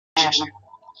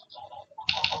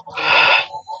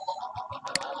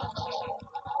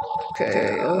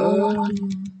Okay,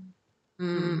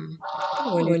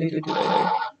 what do I need to do today?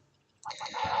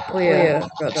 Oh yeah,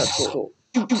 got school.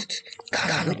 Shoot.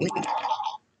 God, I'm late.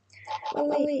 Oh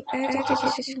wait, I have to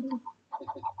get to school.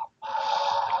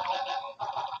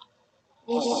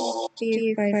 See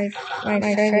if my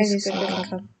friend is gonna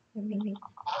come.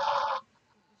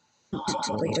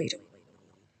 Late.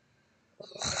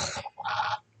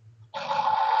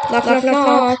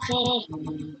 Knock.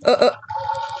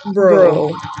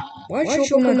 Bro. Why'd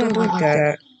you open my door like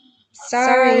that?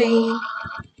 Sorry.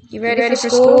 You ready for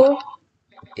school?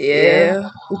 Yeah.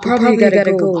 We probably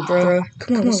gotta go, bro.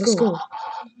 Come on, let's go.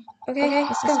 Okay,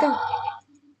 let's go.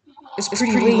 It's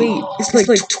pretty late. It's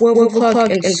like 12 o'clock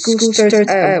and school starts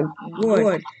at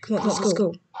 1. Come on, let's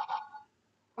go.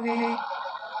 Okay.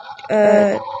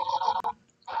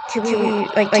 Can we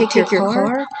take your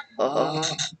car?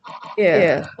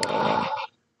 Yeah.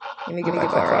 Let me get my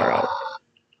car out.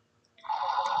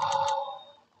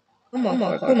 Come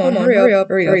on, hurry up.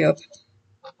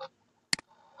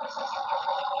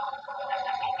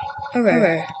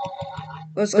 Okay.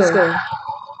 Let's go.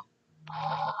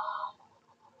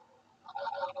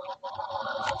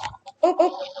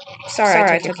 Oh.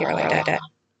 Sorry, I took your car like that.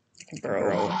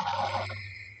 Bro.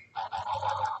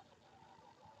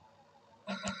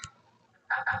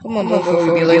 Come on,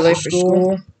 before we be late for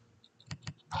school.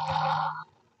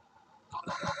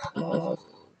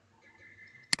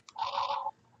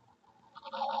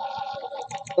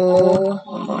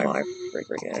 Oh my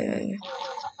freaking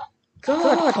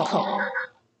God, car.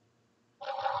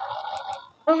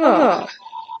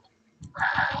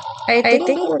 I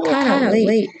think we're kind of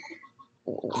late.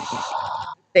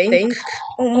 Think?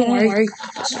 Oh my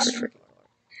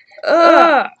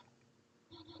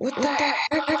what the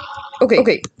heck?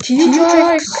 Okay. Can you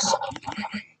drive?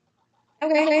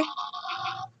 Okay.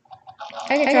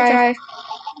 I can drive.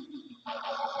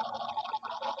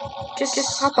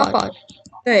 Just hop on.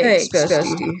 Thanks,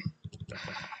 bestie.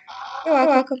 You're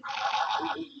welcome.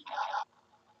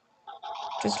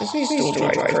 Just please don't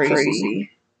drive crazy.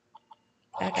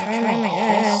 I'll try my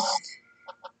best.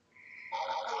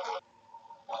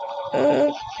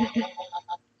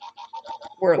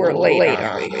 We're late,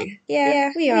 aren't we?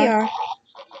 Yeah, we are.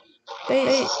 But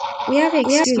we have an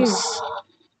excuse.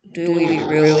 Do we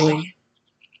really?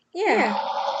 Yeah.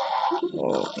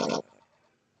 Oh.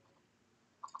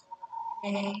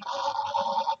 Okay.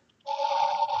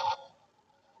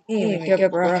 Can't even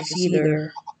get breakfast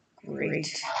either. Great.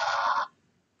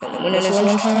 When is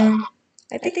lunchtime?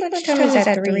 I think lunchtime is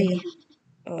at 3.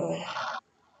 Oh.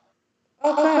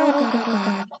 Oh God.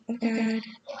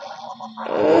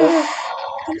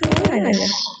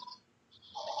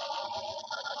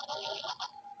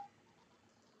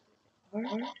 Come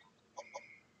on.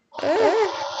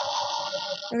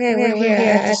 Okay, we're here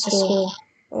at the school.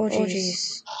 Oh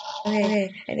jeez. Okay,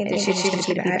 I think this shit's gonna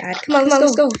be bad. Come on,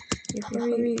 let's go. Come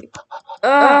on,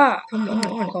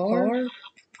 car.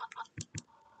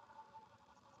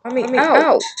 I mean,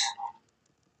 out.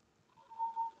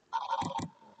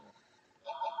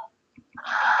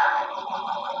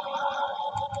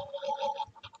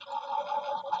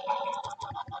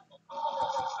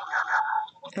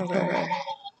 Okay.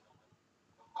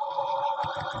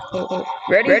 Oh.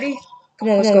 Ready? Come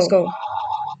on, let's go.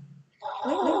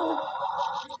 No.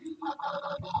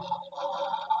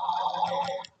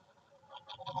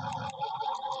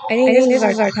 I think this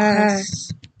is our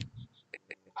class.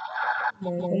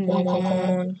 Come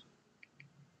on.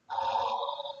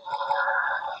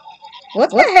 What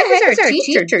the heck is our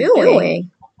teacher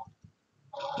doing?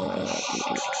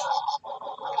 Shoot.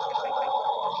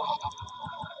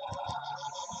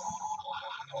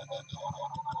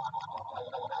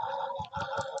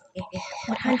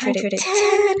 One 110,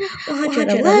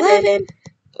 111.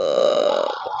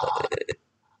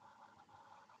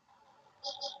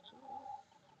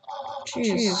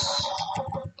 Jeez.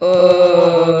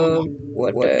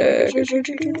 What the heck is he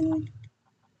doing?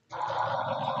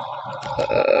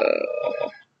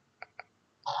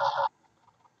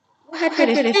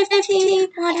 115,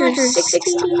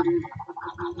 116.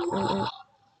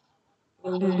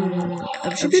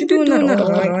 I should be doing that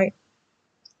all right.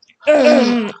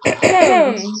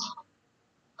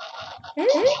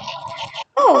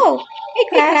 Oh, hey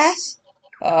class.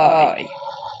 Hi.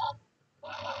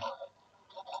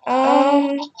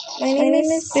 My name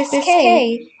is Miss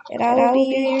K, and I will be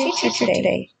your teacher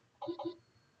today.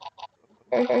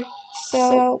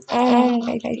 So,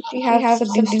 I think we have some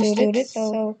new students,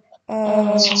 so,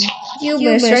 you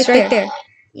miss right there.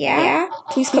 Yeah?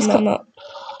 Please come up.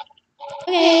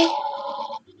 Okay.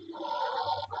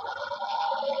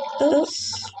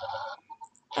 Oops.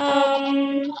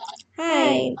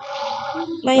 Hi.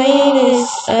 My name is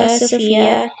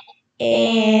Sophia,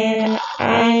 and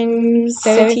I'm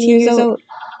 17 years old.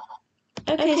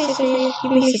 Okay, Sophia, you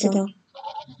may sit down.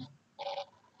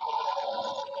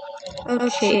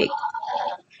 Okay.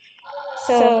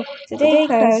 So today,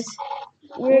 class,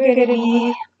 we're gonna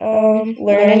be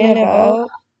learning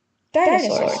about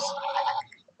dinosaurs.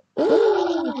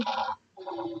 Ooh.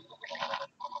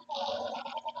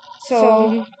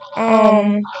 So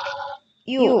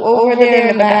you over there in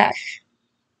the back.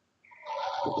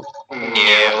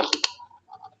 Yeah.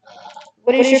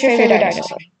 What is your favorite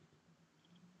dinosaur?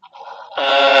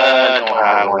 Don't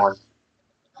have one.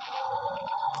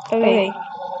 Okay.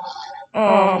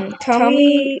 Tell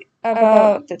me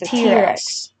about the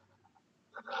T-Rex.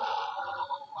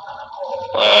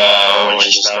 Which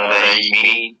is not that eat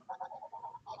meat.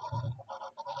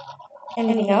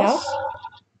 Anything else?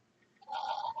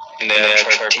 And then there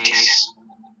are turkeys.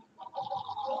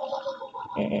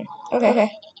 Okay.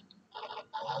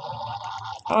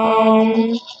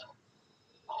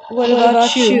 What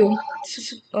about you?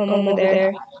 Over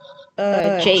there.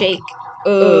 Jake. I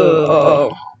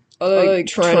like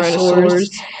tyrannosaurs.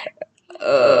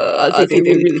 I think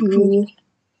they're really cool.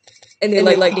 And they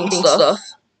like eating stuff.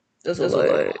 That's a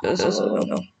lie. That's a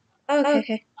no.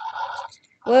 Okay.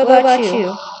 What about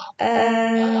you?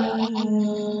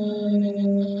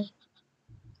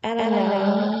 I don't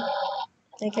know.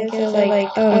 I guess I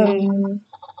like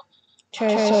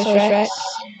Tyrannosaurus Rex.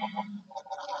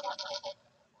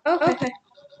 Okay.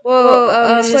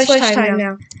 Well, it's lunchtime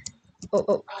now.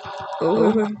 Oh,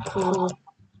 cool.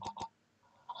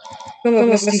 Come on,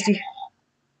 Misty.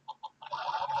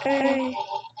 Okay.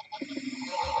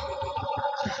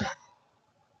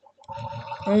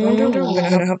 I wonder what we're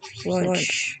gonna have for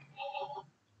lunch.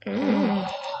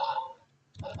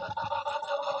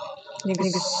 Maybe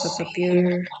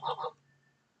disappear.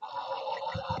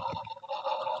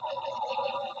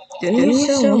 Didn't you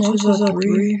say lunch was at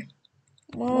 3?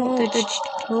 Well,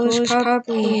 was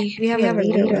probably we have a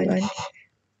later lunch.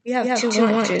 We have two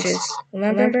lunches.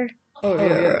 Remember? Oh yeah,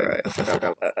 right. I forgot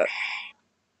about that.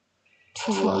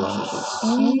 Two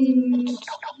lunches.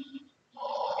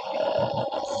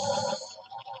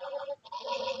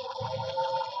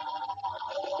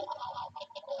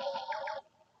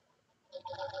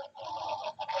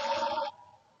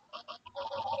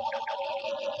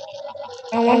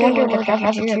 I wonder where the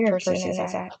cafeteria person is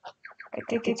at. I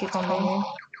think it's coming.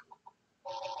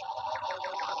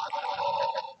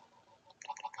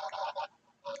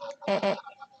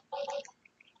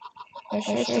 I'm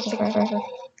sure it's taking forever.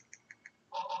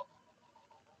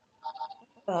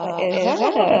 Is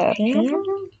that a peanut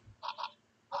room?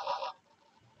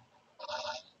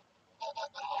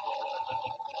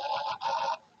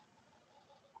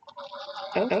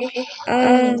 Okay.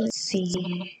 Let's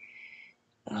see.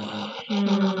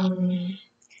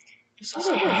 Is this a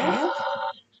lab?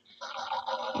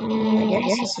 I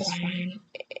guess this is fine.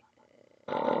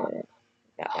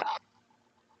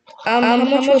 How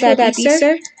much will that be,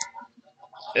 sir?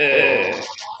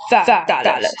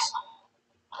 $5.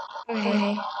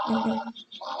 Okay.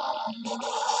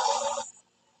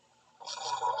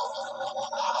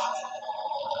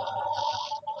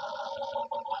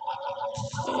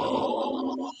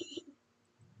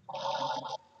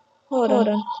 Hold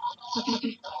on.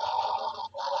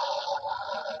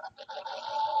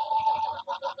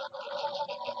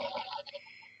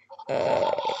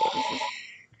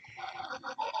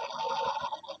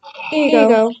 Here you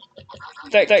go.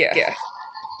 Thank you.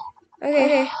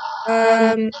 Okay.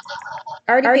 I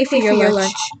already paid for your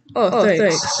lunch. Oh,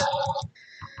 thanks.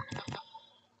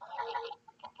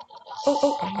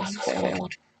 Oh, almost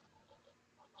failed.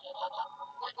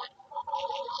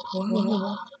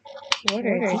 Whoa. What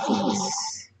are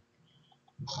these?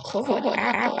 Cold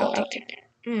apple. I'll take that.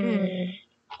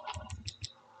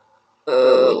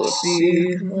 Let's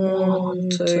see.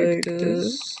 Take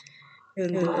this.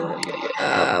 And then the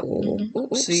apple.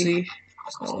 Oopsie.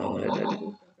 That's not what I wanted to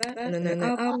do. And then the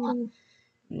apple.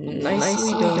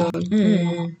 Nicely done.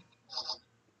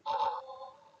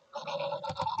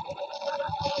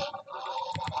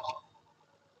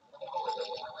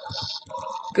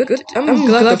 Good. I'm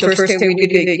glad the first time we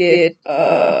didn't get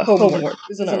homework.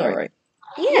 Isn't that right?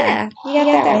 Yeah, you got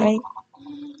that right.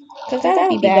 Because that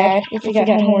would be bad if we got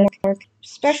homework.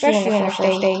 Especially on the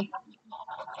first day.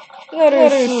 That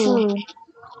is true.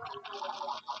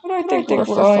 But I think we're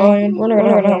fine. We're not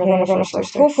gonna have homework on the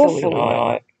first day. Hopefully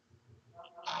not.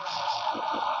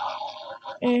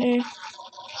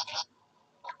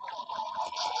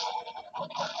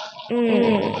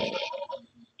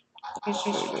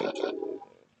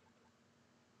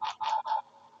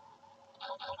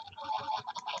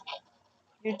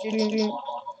 Yeah,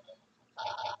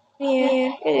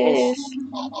 it is.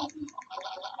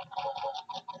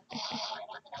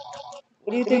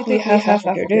 What do you think we have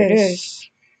after this?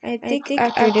 I think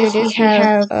after this we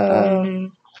have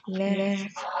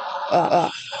math.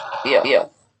 Yeah.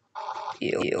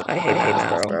 I hate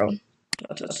math, bro.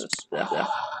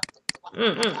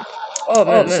 Yeah. Oh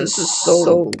man, this is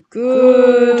so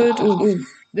good. Ooh,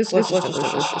 this lunch is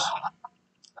delicious.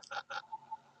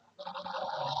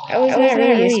 I was not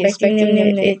really expecting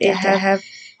them to have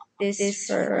this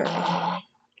for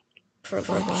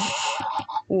lunch.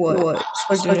 What?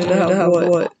 Expecting them to have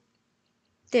what?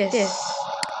 This.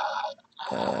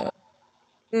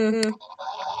 Mm.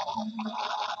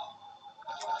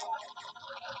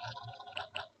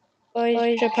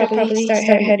 Boys should probably start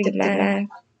heading to math.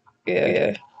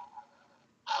 Yeah.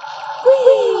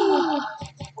 Whee!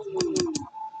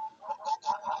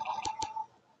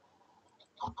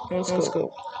 Let's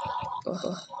go.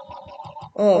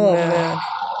 Oh man.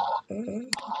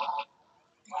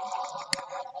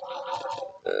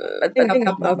 I think we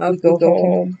go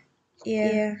home.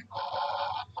 Yeah.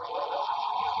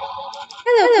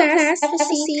 Hello, class. Have a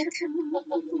seat.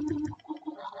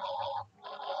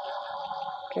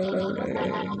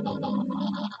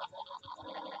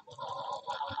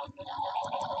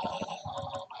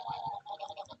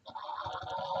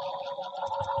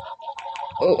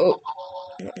 Oh.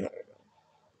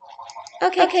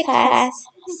 Okay, class.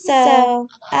 So,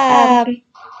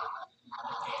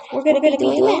 we're gonna be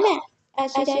doing math,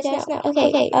 as you guys know.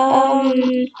 Okay.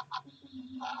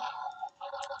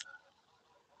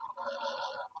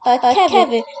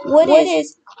 Kevin, what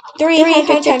is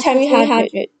 300 times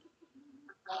 300? Wait,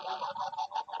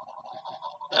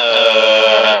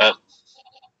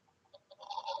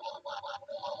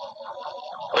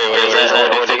 what is that?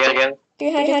 What again?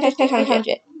 300 times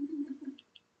 300.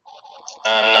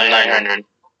 900.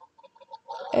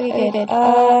 Okay, good.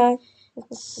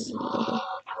 Let's see.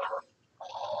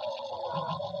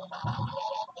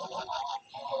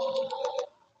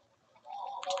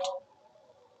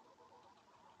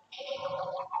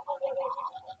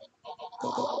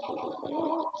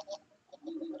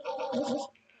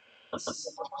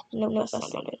 No, that's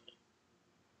not it.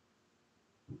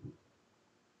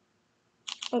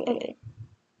 Okay.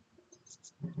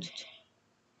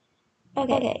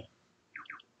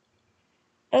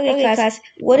 Okay, class.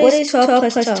 What is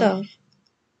 12 plus 12?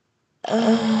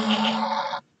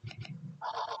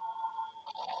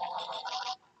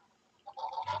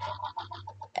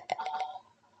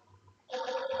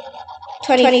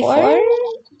 24?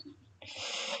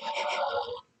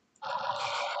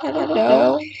 I don't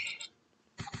know.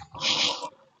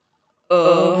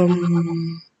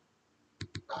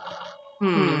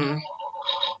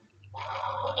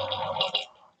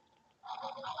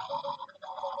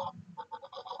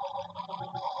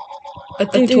 I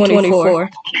think 24.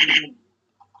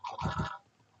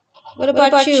 What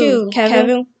about you,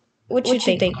 Kevin? What you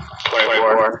think?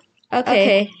 24.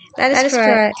 Okay, that is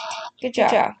correct. Good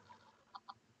job.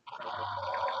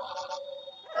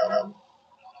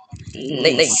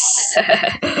 Nice.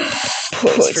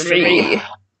 Points for me.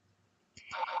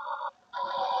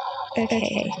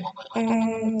 Okay.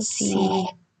 Let's see.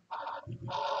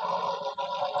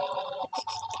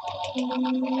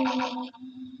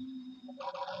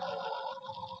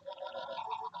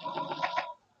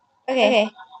 Okay.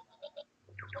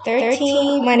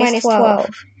 13 minus 12.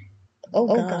 Oh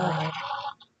God.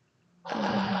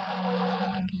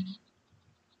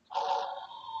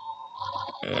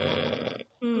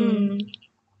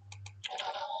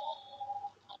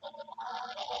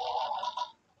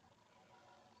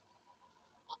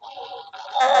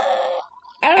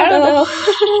 I don't know.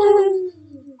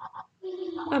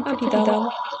 I'm pretty dumb.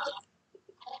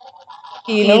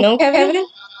 Do you know, Kevin?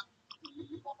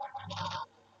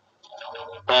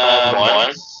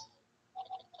 One.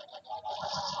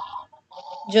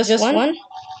 Just one?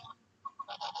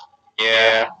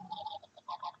 Yeah.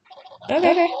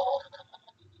 Okay.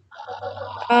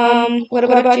 What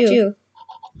about you?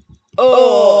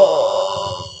 Oh.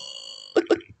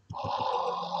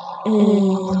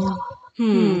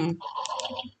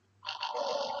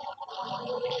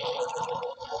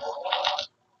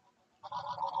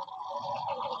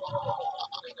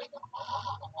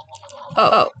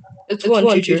 Oh, it's one,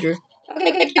 teacher.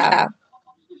 Okay, good job.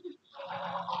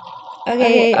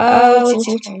 Okay, let's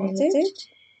see what time is it?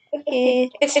 Okay,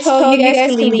 it's 12. You guys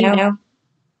can leave now.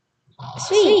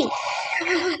 Sweet.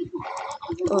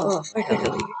 Oh,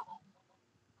 finally.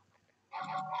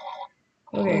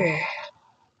 Okay.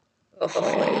 Oh,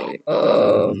 finally.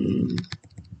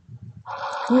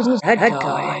 Who's that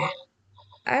guy?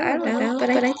 I don't know, but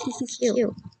I think he's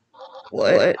cute.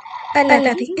 What?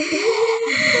 Nothing.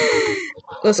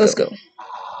 Let's go.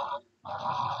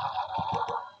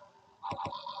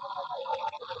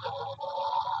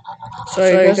 So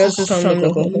I guess it's time to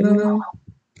go home now.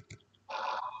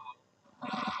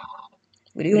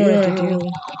 What do you want to do?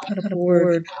 I'm kind of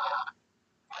bored.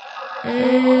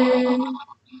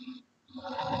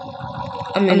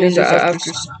 I mean, there's an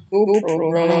after school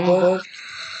program, but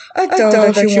I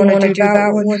doubt that you want to do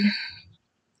that one.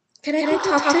 Can I go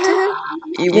talk to him?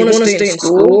 You want to stay in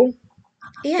school?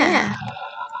 Yeah.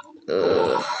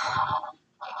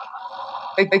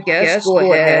 I guess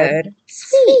go ahead.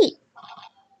 Sweet.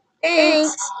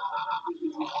 Thanks.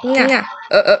 Nah.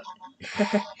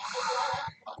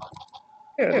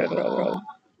 Yeah, no problem.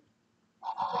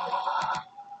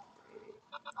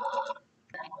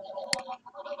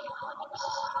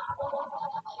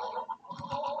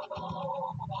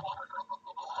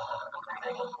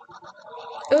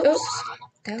 Oops.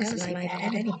 That was my bad. I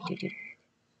didn't do that.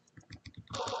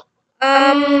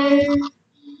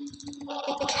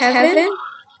 Kevin?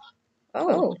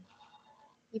 Oh.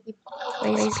 He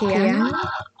plays piano?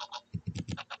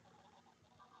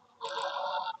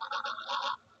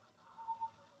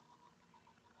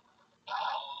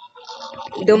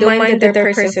 Don't mind the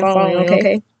third person following,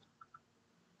 okay?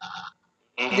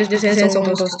 Just send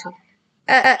someone close to.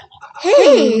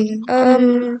 Hey,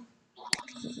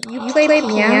 you play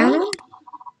piano?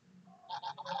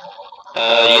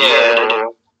 Yeah, I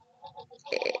do.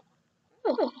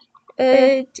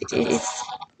 It's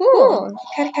cool.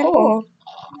 Kind of cool.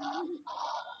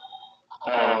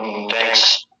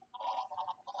 Thanks.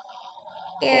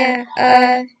 Yeah,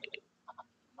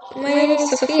 my name is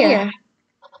Sophia.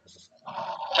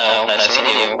 Oh, nice to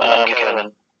meet you. I'm Kevin.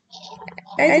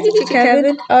 Nice to meet you,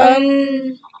 Kevin.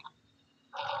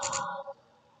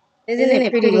 Isn't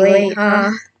it pretty late,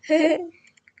 huh?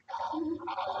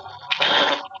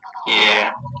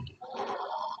 Yeah.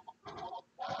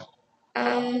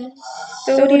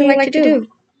 So what do you like to do?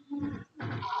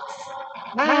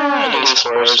 I do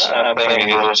sports. I play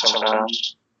music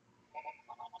sometimes.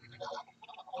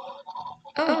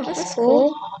 Oh, that's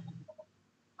cool.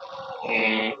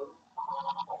 Mm.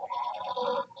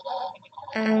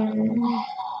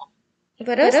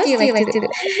 What else do you like to do?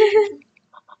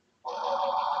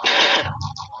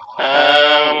 I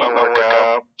work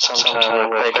out. Sometimes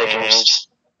I play games.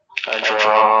 I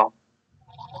draw.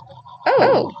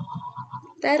 Oh,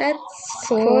 that's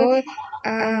cool.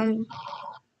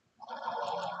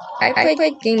 I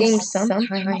play games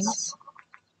sometimes.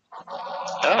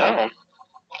 Oh,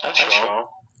 that's cool.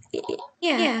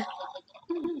 Yeah.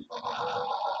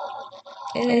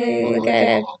 And look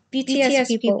at BTS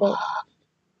people.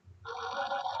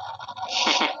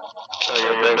 So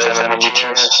you're a big fan of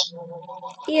BTS?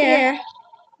 Yeah.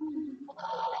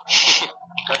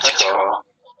 That's cool.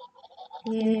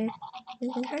 Yeah.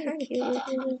 Kind of cute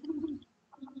too.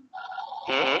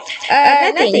 Hmm?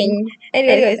 Nothing.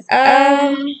 Anyways,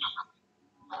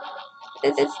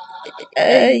 it's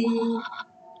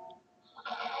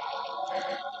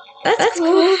that's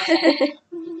cool.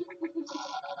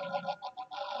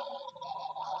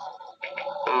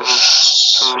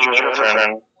 Who's your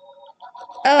girlfriend?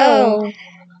 Oh,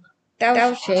 that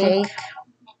was Jake.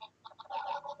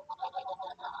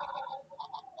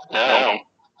 No.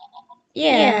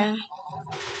 Yeah.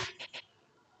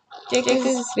 Jake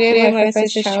has been my friend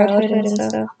since childhood and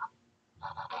stuff.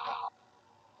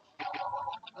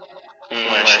 I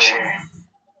see.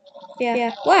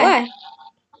 Yeah. Why?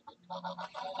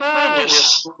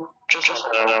 Just I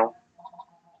don't know.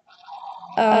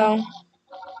 Oh.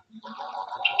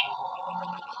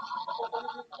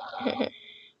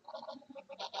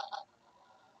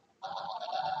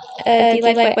 Do you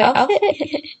like my outfit?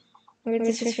 Or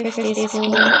is this your first day of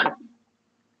school?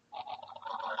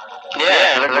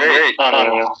 Yeah, look great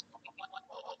on you.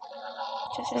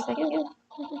 Just like you.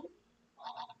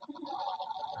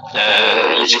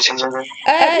 Did you say something?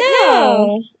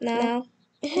 No. No.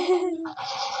 I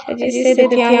just said the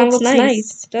piano looks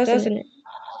nice, doesn't it?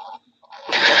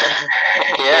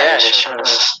 Yeah, it sure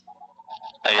does.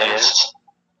 I guess.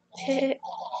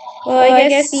 Well, I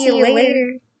guess see you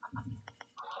later.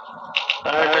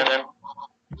 Alright then.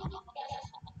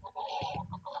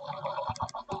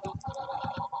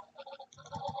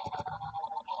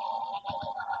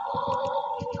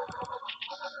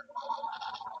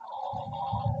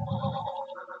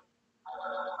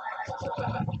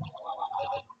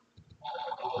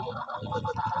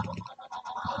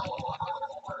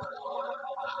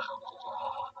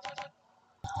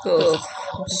 Ugh,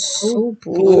 I'm so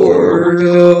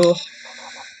bored.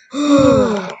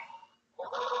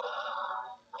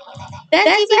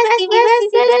 Bestie.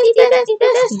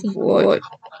 What?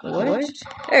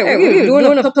 Hey, what are you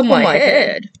doing up to my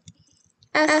head?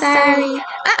 Oh, sorry.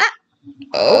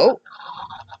 Oh,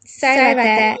 Sorry about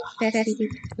that, Bestie.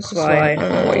 it's fine. I don't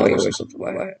know why you were so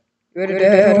quiet. You ready to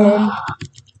head home?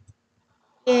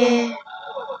 Yeah.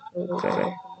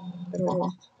 Okay.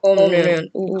 Oh man.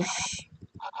 Oops.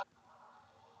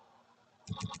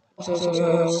 This is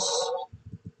our house.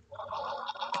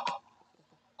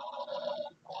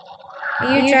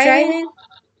 Are you driving?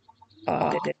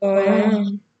 Oh, I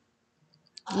am.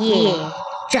 Yeah.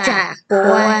 Drive,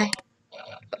 boy.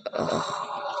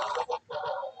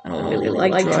 I don't really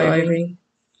like driving.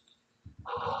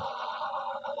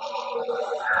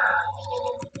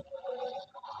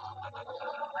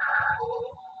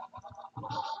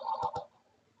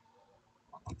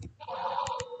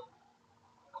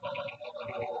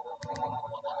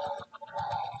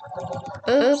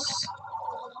 Oops.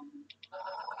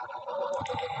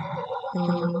 Come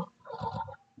on.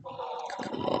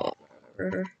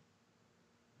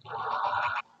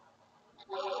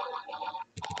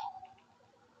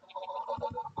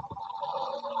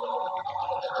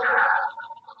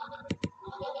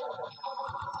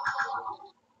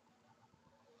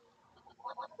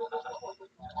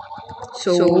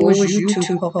 So what was you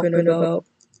two talking about?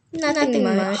 Nothing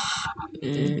much.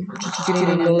 Just getting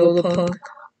to know the punk.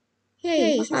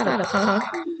 Hey, he's not a punk.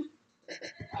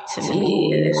 To me,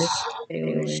 he is.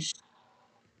 Anyways.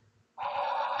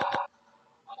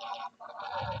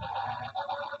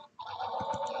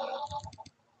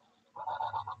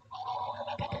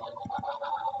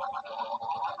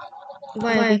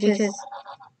 Why?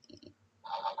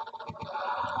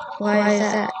 Why is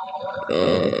that? I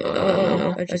don't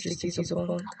know. I just think he's a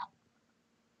punk.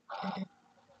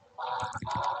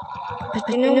 But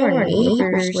you know we're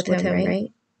neighbors with him,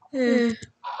 right?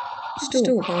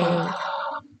 Still a punk.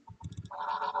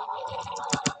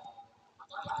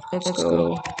 Let's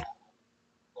go.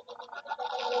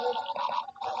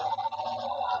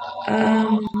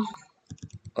 I'll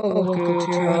go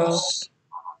to your house.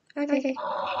 Okay.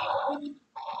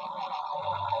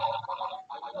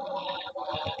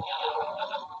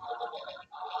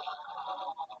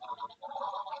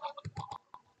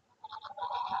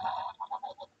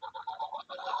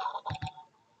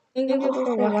 Thank you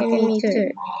for walking me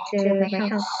to my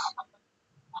house.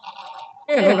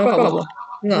 Yeah, no problem.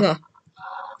 No.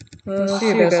 See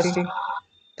you, bestie.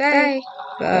 Bye.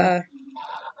 Bye.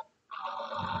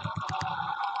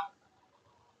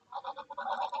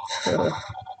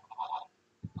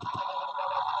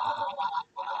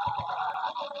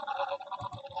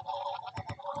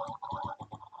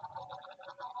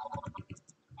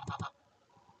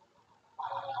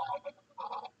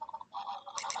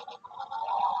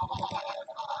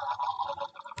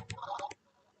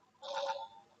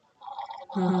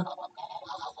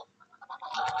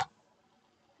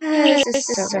 This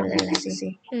is so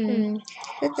relaxing.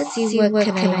 Let's see what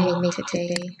can I make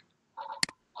today.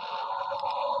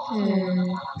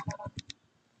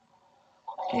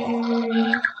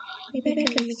 Maybe I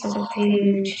can make some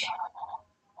food.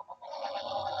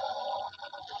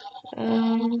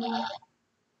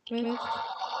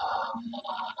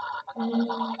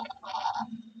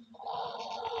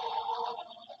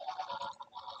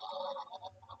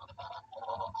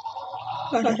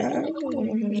 Let's,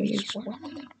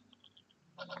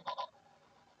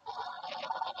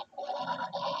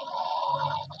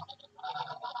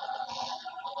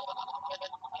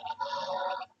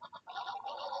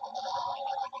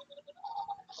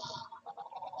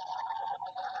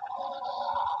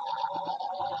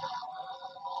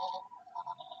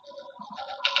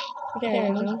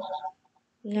 there we go.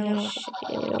 Now it should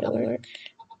be able to work.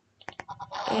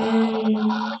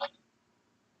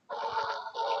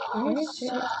 Where is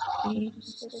it?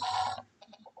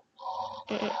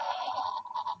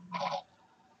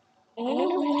 I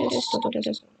wonder why this still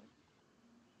doesn't.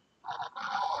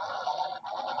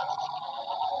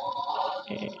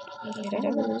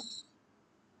 That was.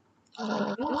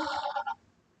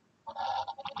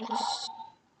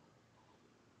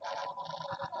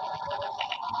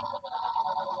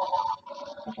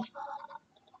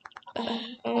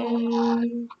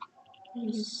 Let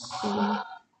me see.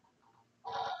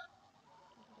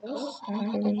 What's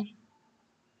happening?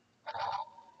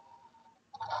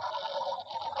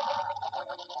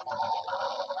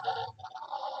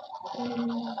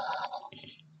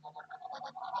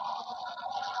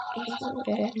 It's not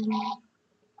bad.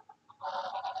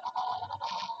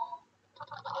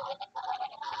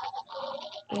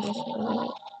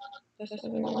 That's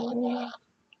not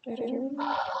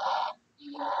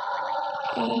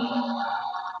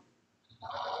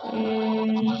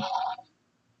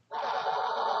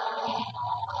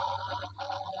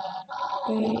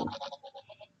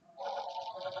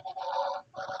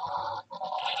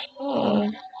Oh.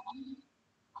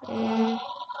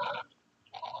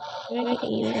 I can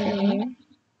eat from here.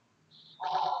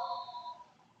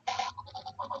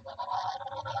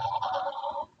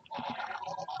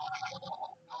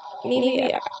 Maybe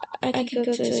I could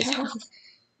go to his house.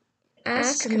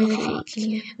 Ask him if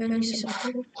he can lend me some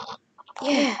food.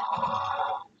 Yeah.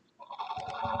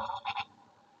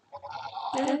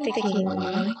 I don't think he will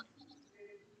mind.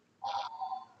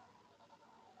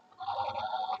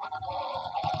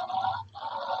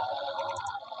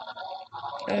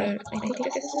 I think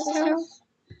this is his house.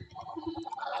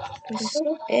 He's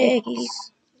so big.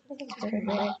 He's very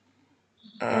big.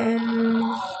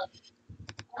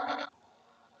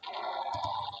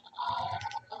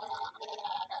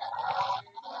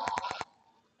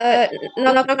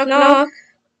 Knock, knock, knock.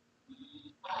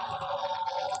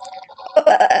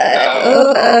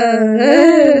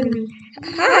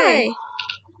 Hi.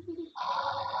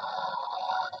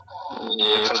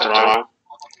 Yeah, something wrong.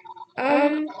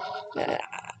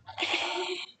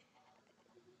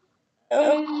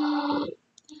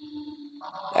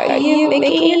 Are you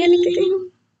making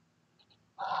anything?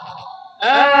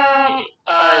 I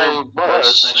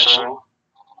was actually.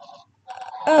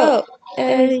 Oh,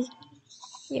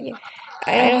 yeah. I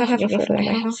don't have any food in my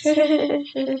house. I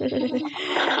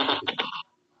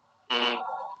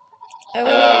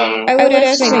would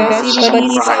ask my bestie, but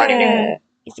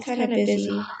he's kind of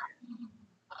busy.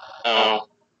 Oh,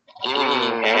 you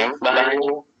mean him behind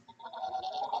you?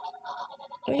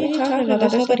 What are you talking about?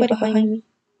 There's nobody behind me.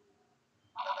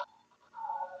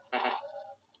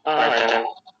 Alright then.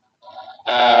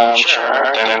 Sure,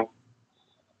 alright then.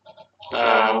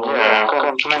 Yeah,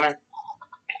 come in.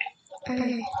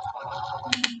 Okay.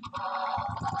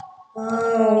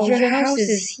 Oh, your house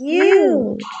is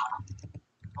huge.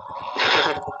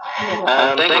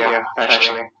 Thank you,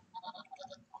 actually.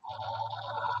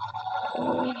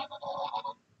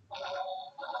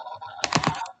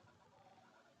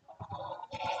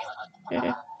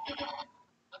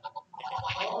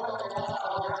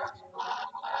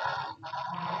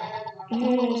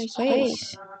 Nice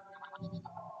place.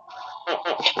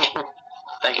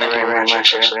 Thank you very much,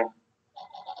 actually.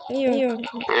 You're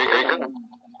Very good.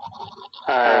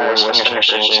 I was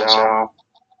finishing, so...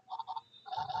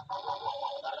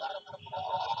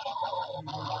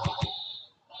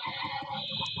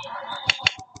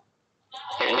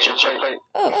 Here's your plate.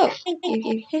 Oh, thank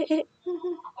you.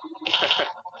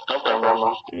 No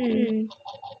problem.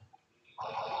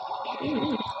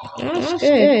 That's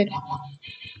good.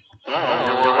 No,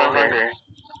 you were hungry.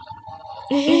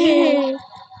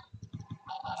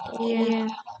 Yeah.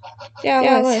 Yeah, I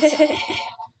was.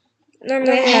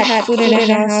 Normally I had food in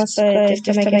the house, but this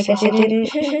time I guess I didn't.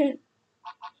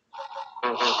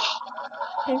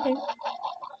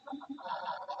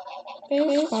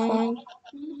 It's fine.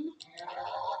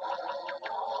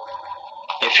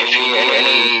 If you need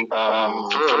any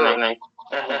food,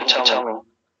 tell me.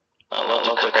 I'll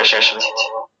look at actually.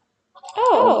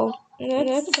 Oh,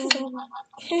 that's nice.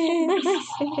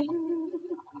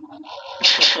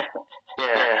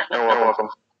 Yeah, you're welcome.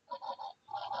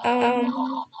 I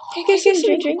guess you a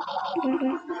drink.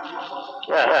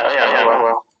 Yeah,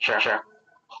 well, sure.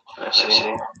 Let's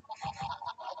see.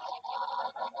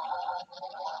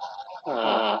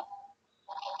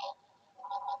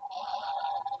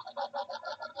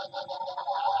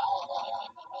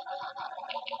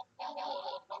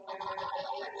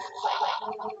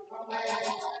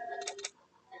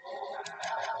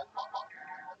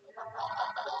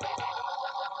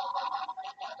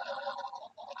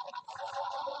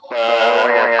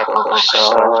 Yeah, Coco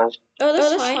salad. Oh,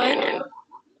 that's fine.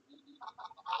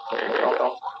 There you go.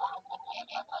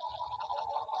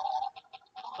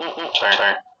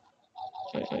 Sorry.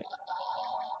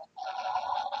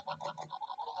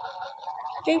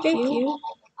 Thank you.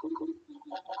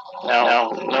 No,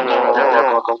 you're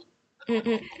welcome.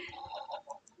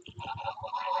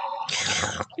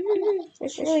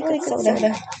 It's really good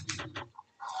soda.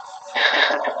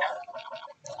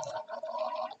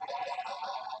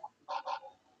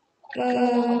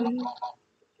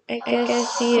 I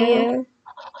guess see ya.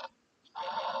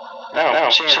 No,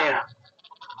 see ya.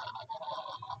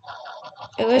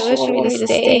 Unless you want me to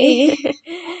stay.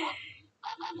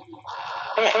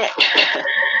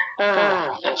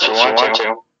 If you want to.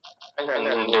 I got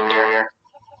nothing to do here.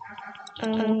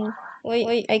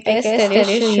 Wait, I guess that is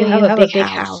true. You have a big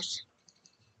house.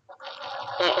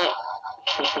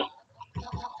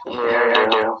 Yeah, I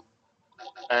do.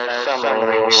 My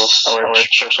family was a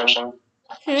rich person.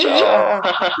 So,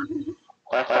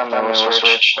 my family was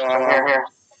rich, so I'm here.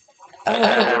 I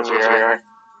have a VR.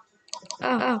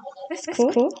 Oh, that's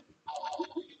cool.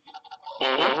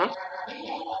 Mm-hmm.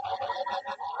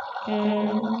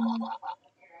 Um,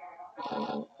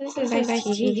 this is a nice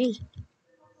TV.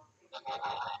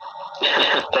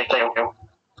 Thank you.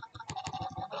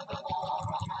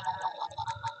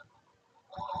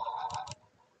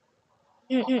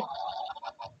 Mm.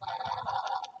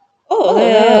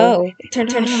 Oh, turn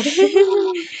off.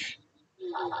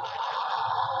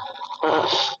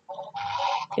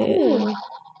 Ooh.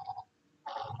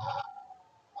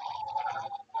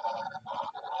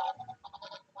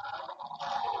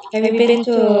 Have you been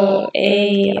to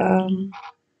a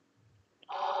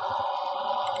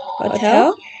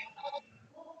hotel?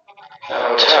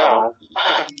 Hotel.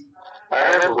 I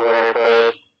heard about it,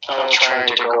 but I'm trying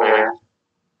to go there.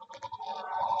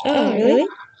 Oh, really?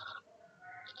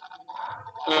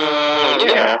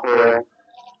 Yeah, where?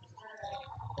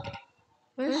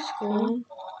 That's cool.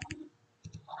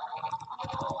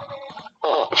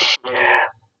 Oh, yeah.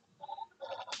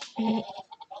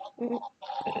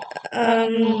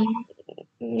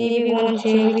 Maybe one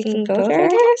day we can go there, I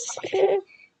guess.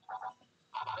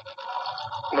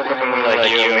 What do you mean,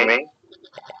 like you and me?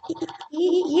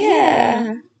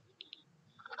 Yeah.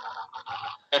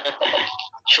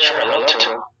 Sure, I'd love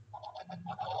to.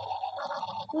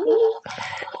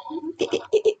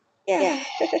 Yeah.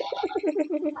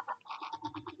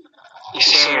 You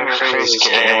seem your face is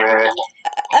getting red.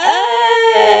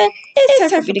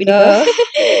 It's time for me to go.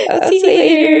 I'll see you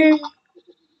later.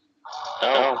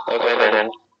 Oh, okay then.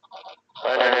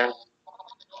 Bye then.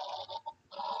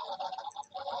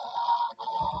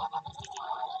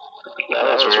 That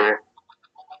was weird.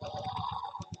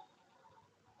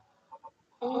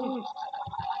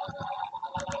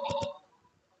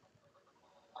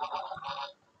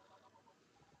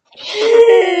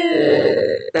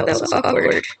 That was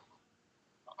awkward.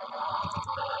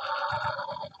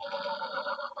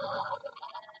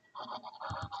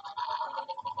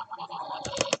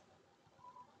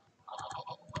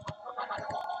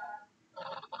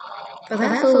 But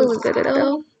that food was good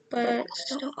though. But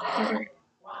still awkward.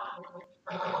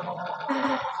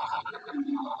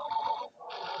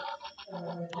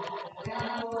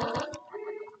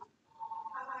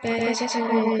 I guess I'm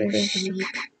gonna go to sleep.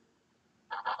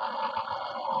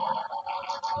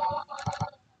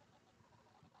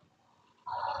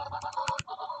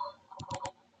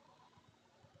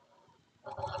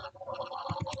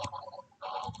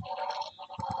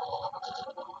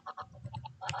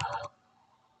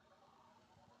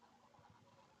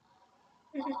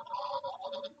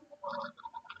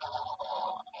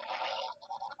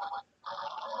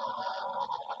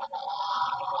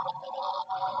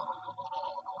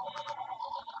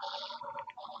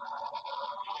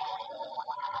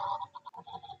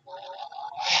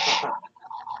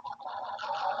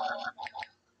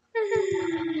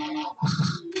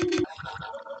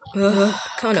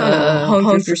 Kinda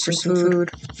hungry for some food.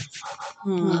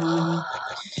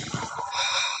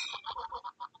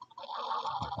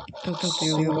 Let's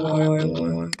see what do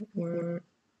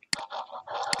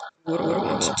I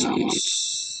want to eat?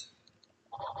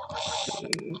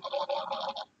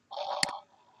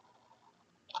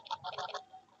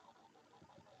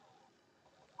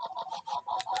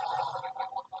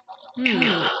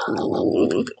 Ooh,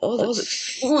 look at all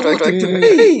this food I can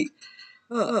make.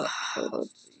 Let's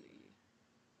see.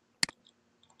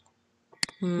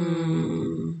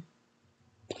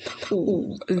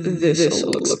 Ooh, this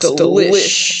looks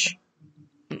delish.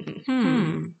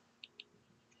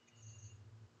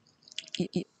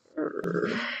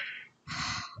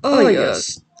 Oh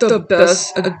yes, the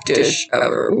best dish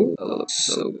ever. Ooh, that looks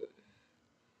so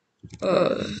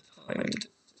good. Time to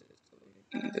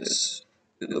eat this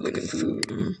good-looking food.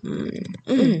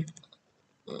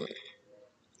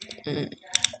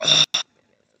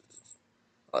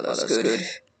 Oh, that's good.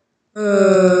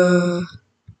 Oh,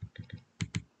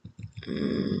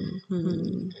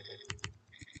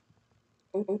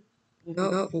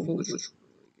 that food was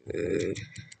good.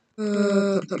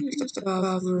 Let me use the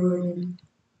bathroom.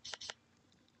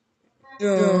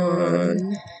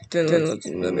 Done.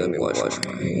 Then let me wash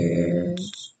my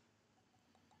hands.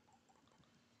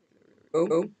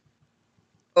 Oh,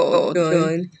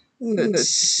 done. Let's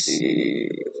see.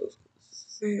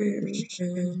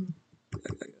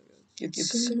 Get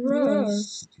some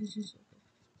rest.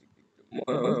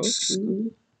 Mouse.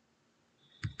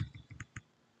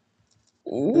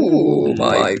 Ooh,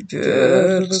 my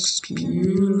bed looks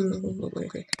beautiful.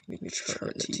 Okay, let me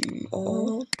turn the TV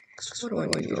off. What do I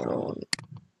need it on?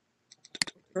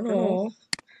 Turn off.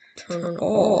 Turn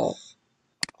off.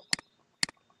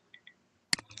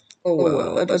 Oh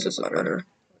well, that doesn't matter.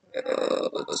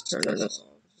 turn this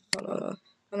off.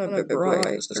 Kind of a bit bright.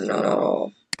 Let's turn that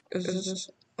off. Is this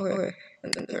okay?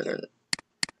 And then turn.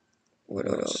 What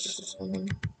else?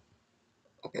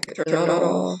 Okay, turn that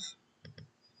off.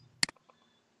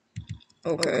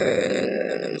 Okay,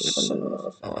 and then some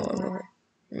on.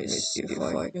 Let me see if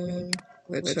I can.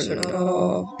 Okay, turn that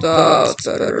off. That's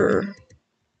better.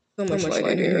 So much light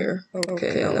in here.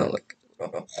 Okay, now look.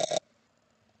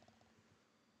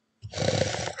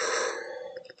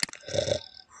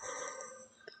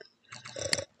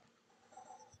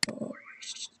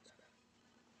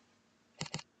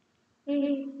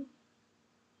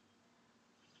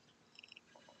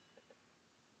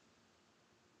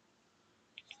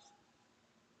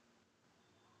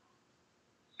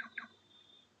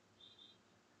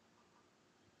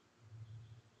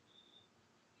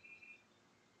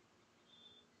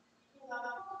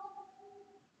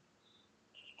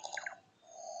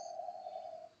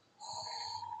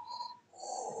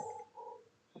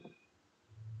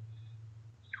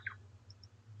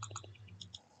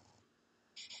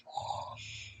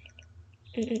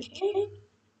 Nice.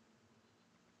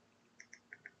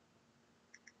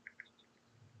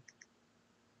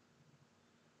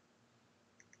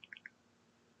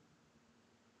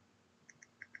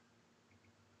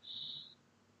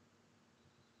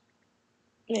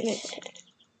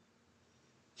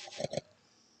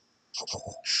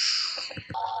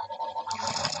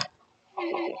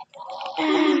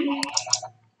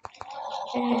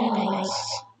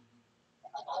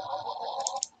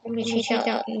 Let me check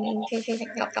out.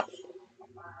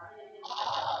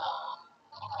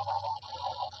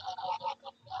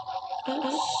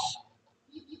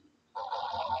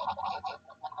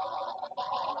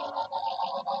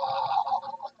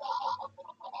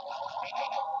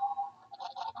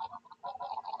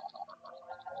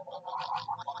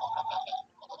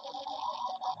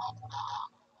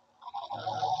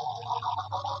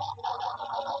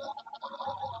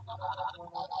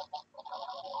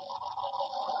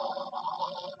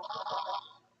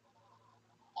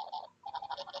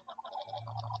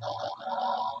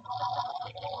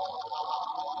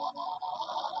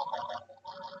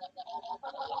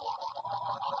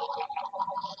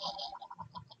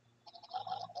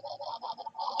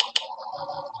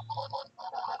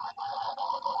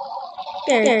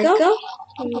 There you go.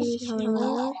 Let me see how I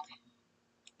look.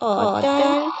 All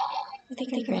done. I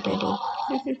think I'm ready.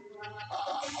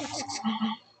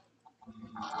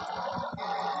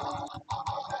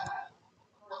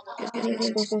 It's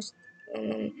supposed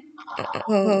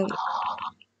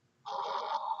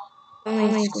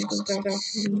online school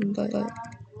starts, but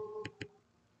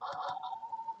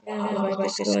my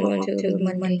boy's going to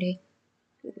Monday.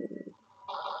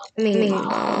 I mean,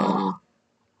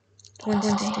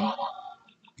 Wednesday.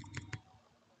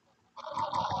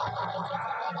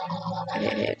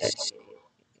 Okay, let's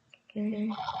okay.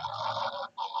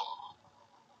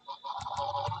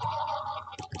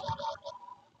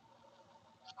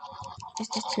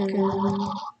 Just to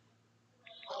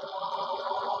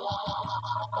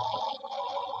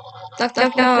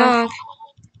knock.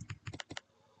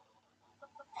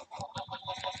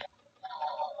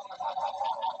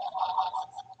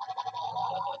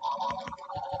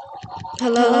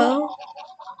 Hello?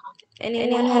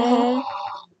 Anyone home?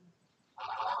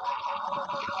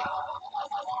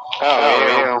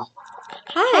 Oh,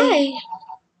 Hi.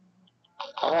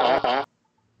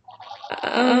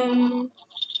 you.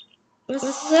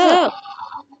 What's up?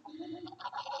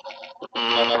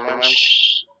 Nothing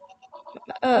much.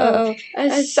 Oh,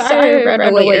 sorry I ran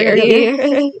away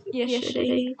earlier.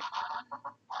 Yesterday.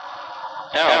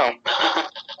 Oh.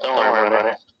 Don't worry about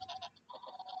it.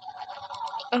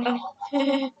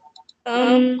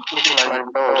 It's my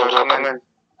brother. Come in.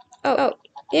 Oh,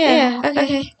 yeah,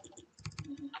 okay.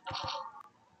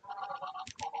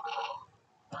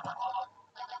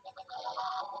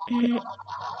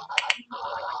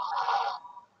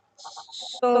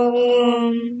 So,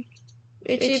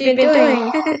 what you been doing?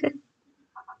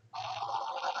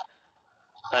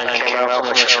 I came out from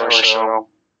the shower, so.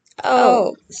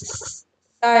 Oh,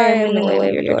 sorry I'm in the way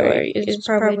of your door. It's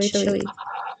probably chilly.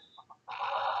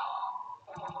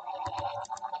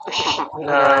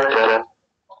 No, you're good.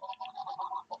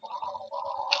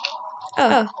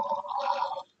 Oh.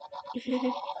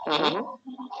 Mm-hmm.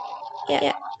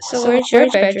 Yeah. So where's your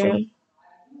bedroom?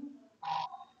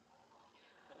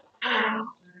 No,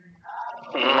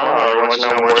 I want to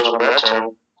know where's my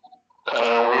bedroom.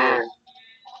 Weird.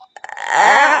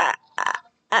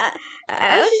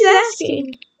 I was just asking.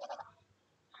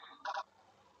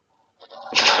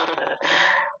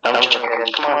 I'm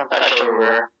joking. Come on, I show you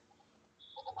where.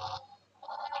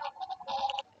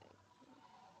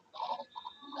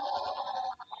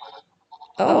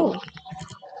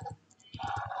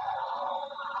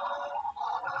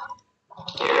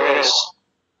 is.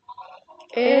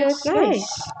 It looks nice.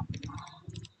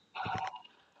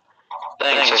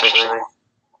 Thanks, actually.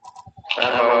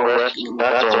 I'm a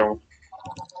bathroom.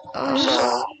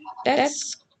 So.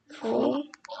 That's cool.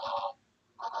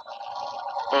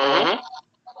 Mm-hmm.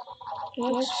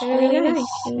 Looks really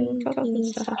nice and comfy and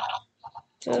stuff.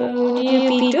 So, what do you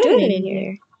be doing in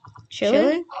here?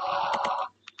 Chilling?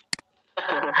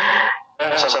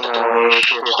 Sometimes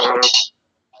sports.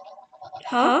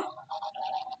 Huh?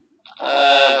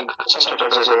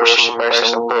 Sometimes I go see buy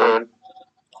some food.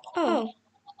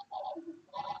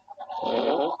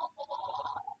 Oh,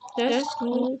 that's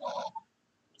cool.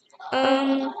 I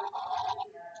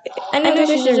know this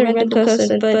is a random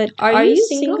question, but are you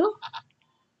single?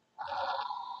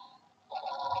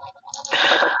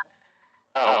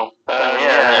 Oh,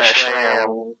 yeah,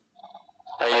 actually,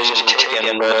 I used to be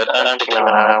taken, but I'm taken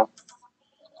now.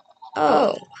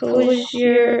 Oh, who was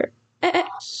your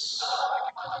ex?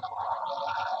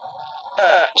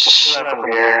 She's not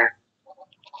from here.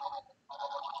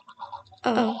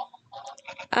 Oh,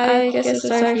 I guess I'm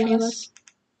sorry for your loss.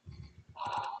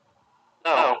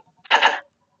 No.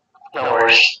 No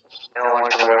worries. No long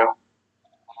time ago.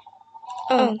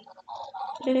 Oh,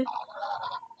 yeah.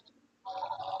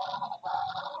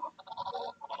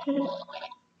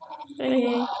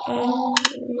 Okay.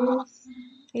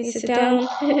 You sit down.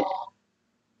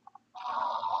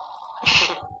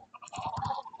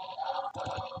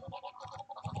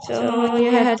 So how long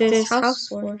you had this house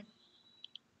for?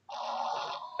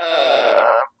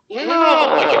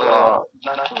 Not like a lot.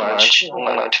 Not too much.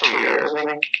 Like 2 years, I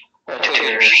think. 2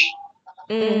 years.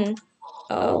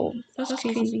 Oh, that's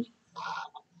crazy.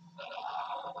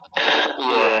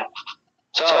 Yeah.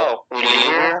 So, you live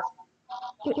here?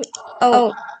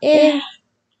 Oh, yeah.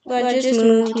 But I just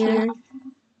moved here.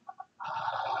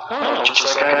 Oh,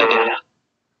 just like I did.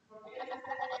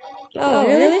 Oh,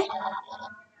 really?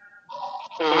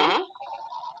 Mm-hmm.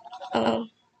 Oh.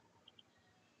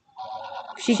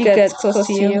 She gets close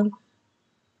to you.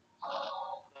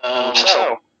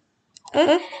 So.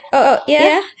 Oh,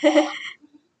 yeah?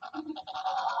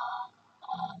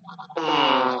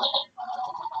 Hmm.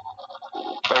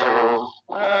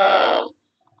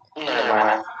 Never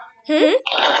mind. I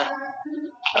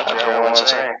forgot what to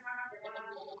say.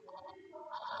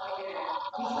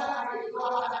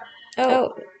 Oh,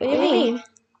 what do you mean?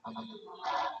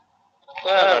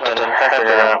 Nothing. I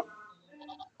forgot.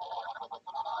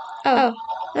 Oh,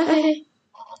 okay.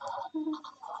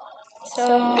 So,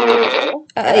 You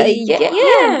okay?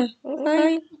 yeah. I'm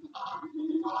fine.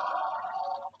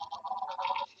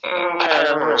 Kind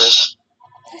of nervous.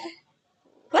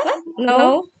 What?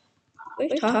 No. What are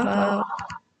you talking about?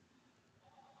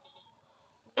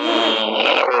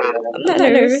 I'm not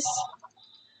nervous.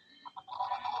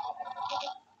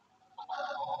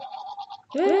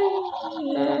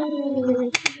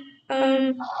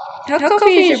 How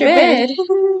comfy is your bed?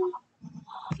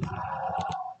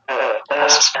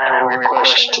 That's kind of a weird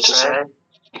question to say.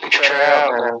 You can try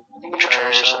out and you can try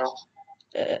yourself.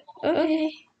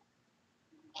 Okay.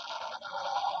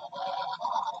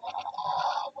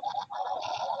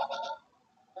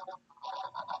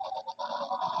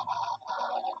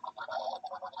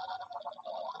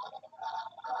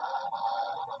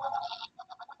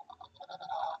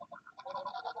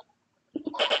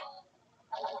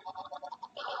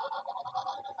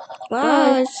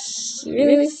 Wow, it's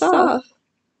really soft.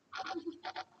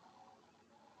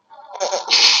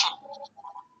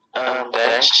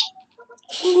 Thanks.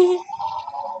 You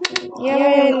have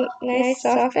a nice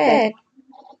soft bed.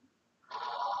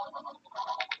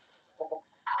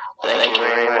 Thank you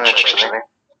very much, actually.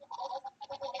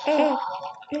 Oh.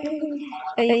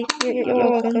 You're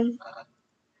welcome.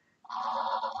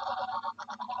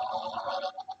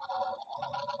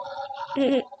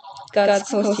 God's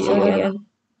close to you again.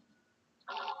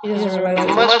 He doesn't realize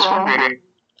it. What's hungry?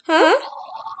 Huh?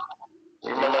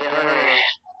 You must be hungry.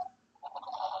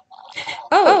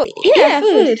 Oh, yeah,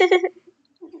 food.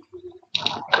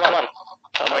 Come on.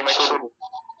 I'll make food.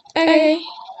 Okay.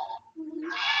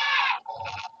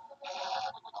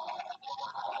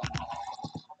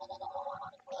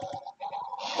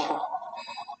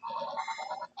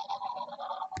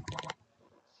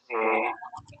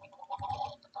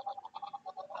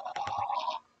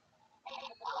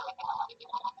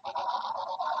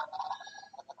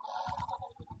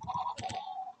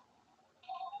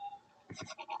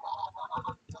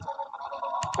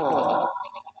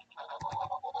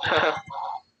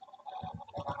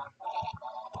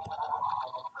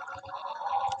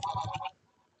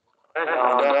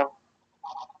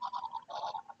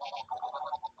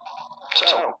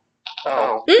 So,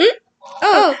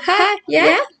 Oh, hi.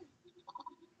 Yeah?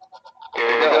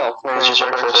 What is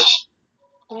your breakfast?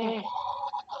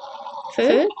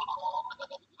 Food?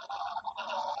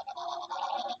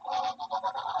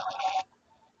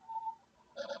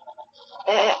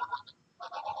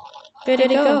 Where'd it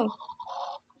go?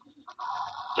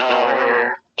 No, we're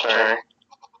here. Sorry.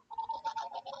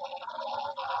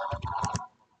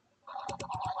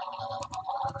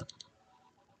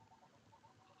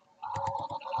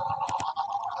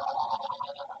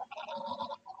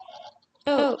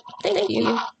 Oh, thank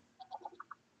you.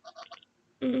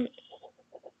 Mm.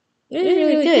 This is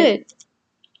really good.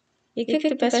 You cooked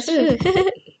the best food.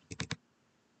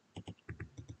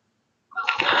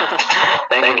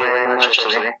 Thank you very much,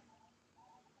 Rosalie.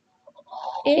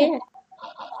 Yeah.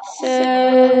 So,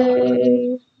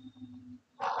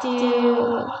 do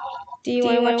you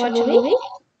want to watch a movie?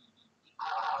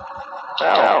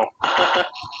 Oh.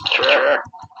 Sure.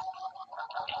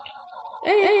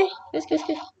 Hey, let's go.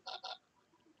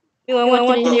 You want to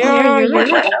watch it in here or your room?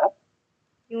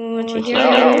 You want to watch it here or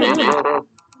your room?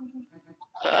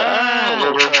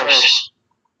 Your choice.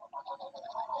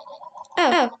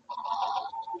 Oh.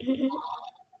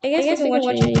 I guess we can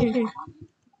watch it in here.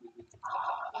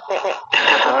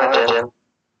 Alright then.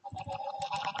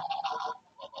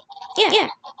 Yeah.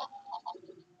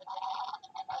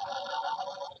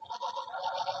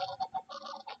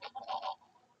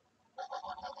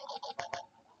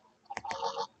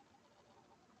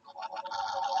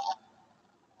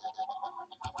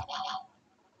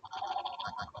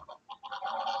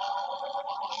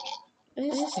 What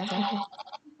is that?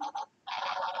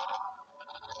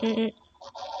 Mm-mm.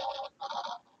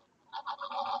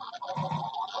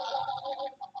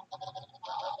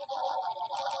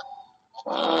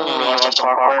 You want some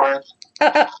popcorn?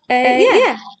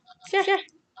 Yeah. Sure.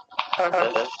 Okay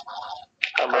then.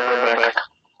 I'll be right back.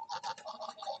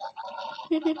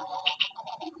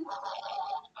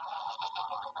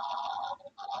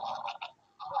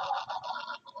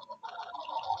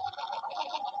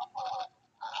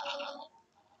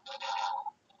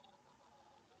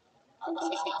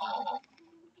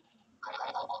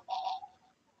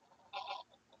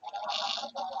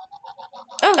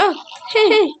 Oh,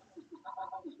 hey.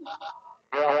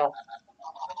 Yeah.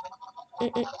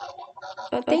 Mm-mm.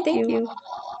 Oh, thank you.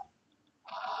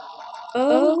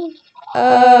 Oh,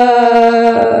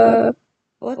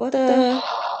 What the?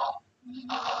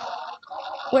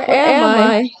 where am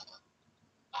I?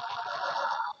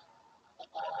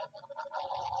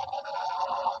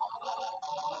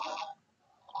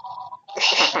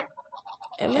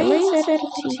 Am I inside of the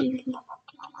TV?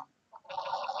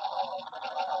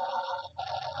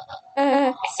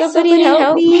 Somebody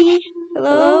help me.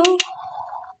 Hello?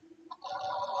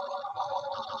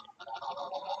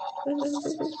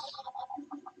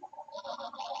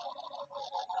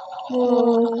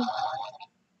 Whoa.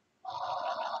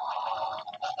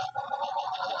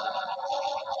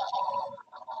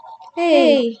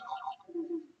 Hey.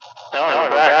 Now we're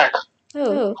back.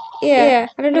 Oh, yeah.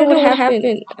 I don't know what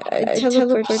happened. I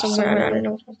teleported somewhere. I don't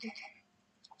know.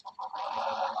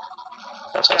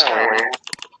 That's kind of weird.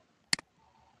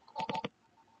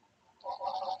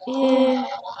 Yeah.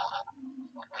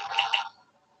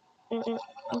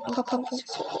 Pop.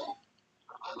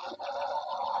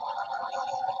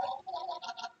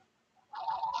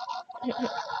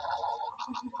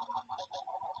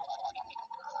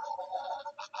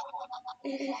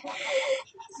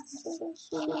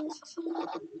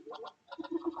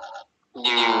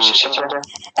 You see something?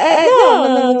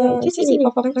 No. Just eating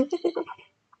popcorn.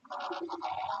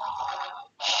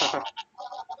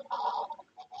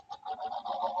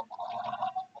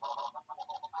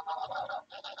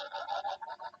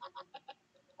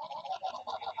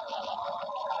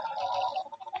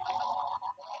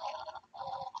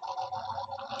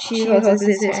 She holds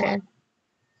his hand.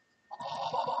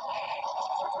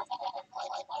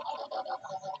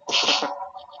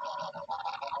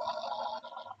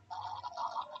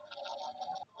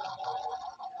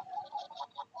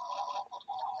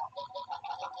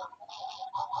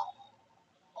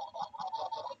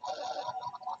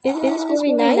 Isn't this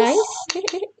movie nice?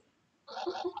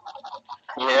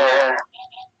 Yeah.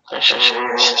 It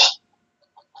sure is.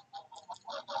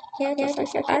 Yeah, just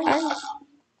like your eyes.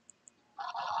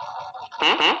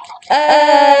 Hmm?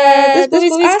 This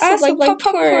movie's awesome, like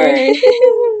popcorn.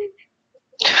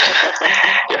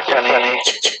 You're funny.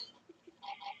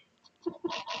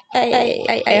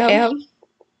 I am.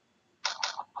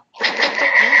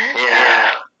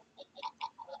 Yeah.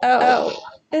 Oh.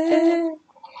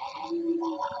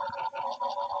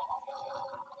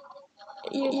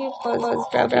 You was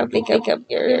probably pick up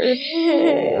your.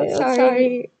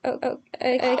 Sorry. Oh.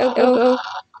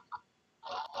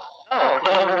 Oh,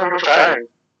 no,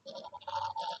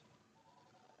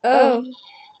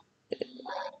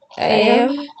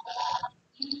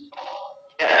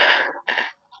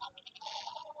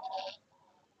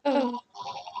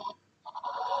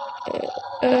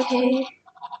 Okay.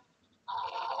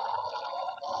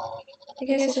 I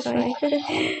guess it's fine.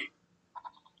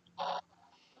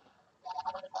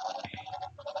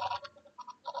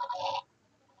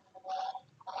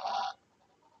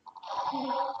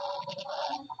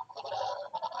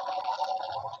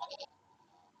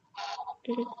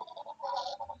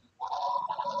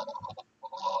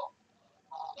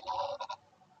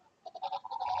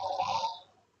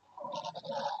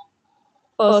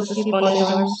 Falls asleep on his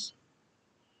arms.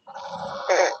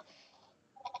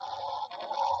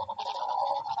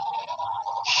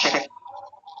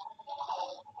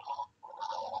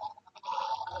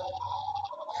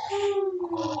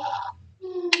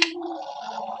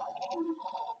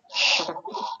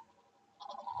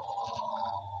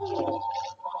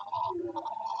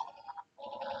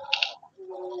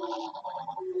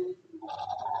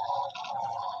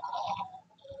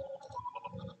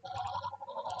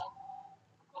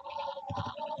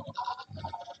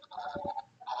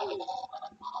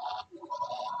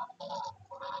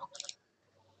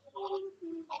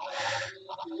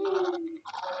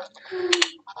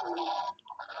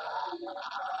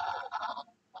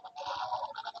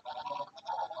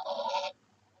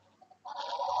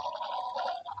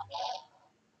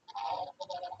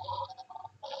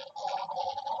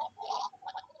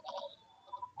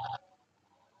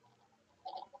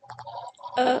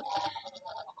 Uh,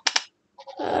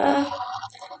 uh,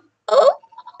 oh,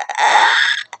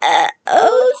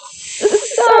 oh,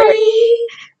 sorry.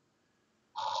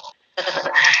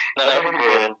 No, that'll be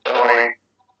good. Don't worry.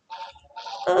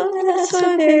 Oh, that's my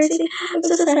parenting. I'm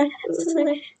so sorry. I'm so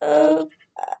sorry.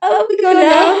 We go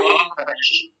now.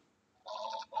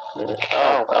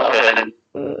 Oh, okay.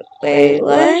 Wait,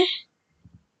 what?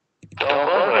 Don't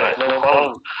go it. No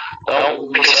problem.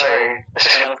 Don't be sorry.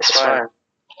 It's fine.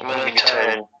 I'm gonna be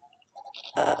tired.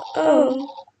 Oh.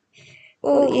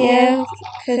 Well, yeah,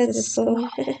 because of school.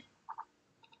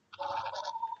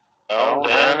 Oh,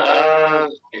 then,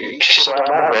 you should sleep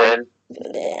on my bed.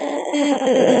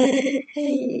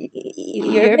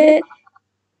 Your bed?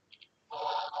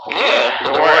 Yeah,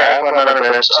 don't worry. I have another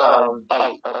bed, upstairs.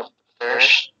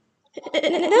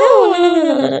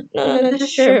 No,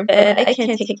 that's your bed. I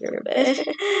can't take your bed.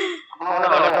 Oh, no,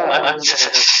 I'm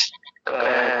just, go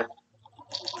ahead.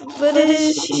 But it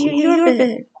is your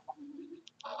bed.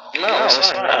 No,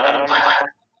 it's fine.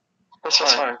 It's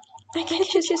fine. I can't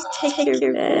just take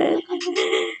your bed.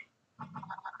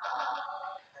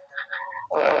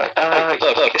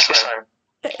 Look, it's fine.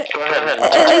 Go ahead.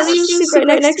 As you sleep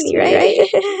right next to me, right?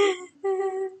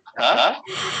 Huh?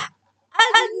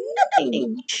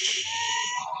 Nothing.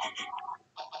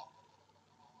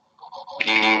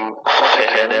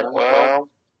 Okay, then, well,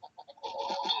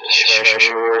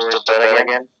 sure, where's the bed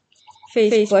again?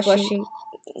 Face flushing.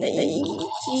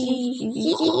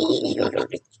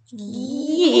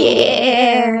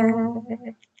 Yeah.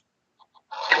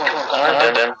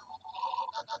 Alright then.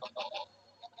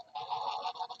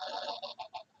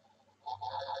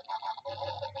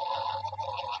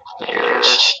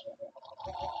 Here's.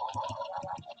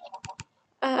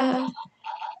 I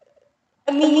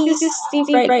mean, you sleep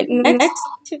right next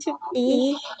to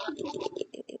me.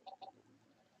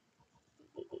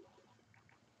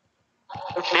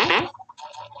 Hmm?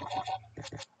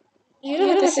 You don't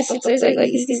have to sleep upstairs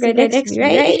like you sleep right next to me,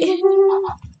 right?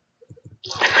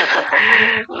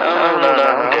 No,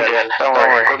 I'm good. Don't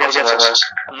worry. Go get some rest.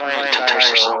 I'm not too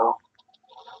tired, so.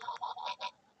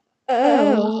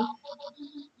 Oh.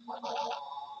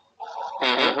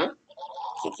 Mm-hmm.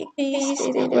 Can you stay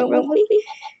in the room with me?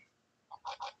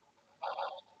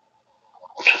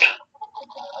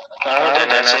 Alright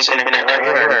then, I'm sleeping right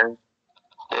here on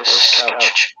this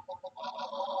couch.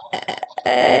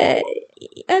 Okay.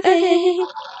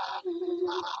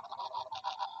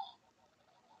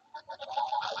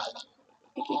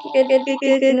 Good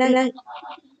night.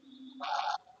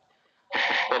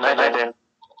 Good night then.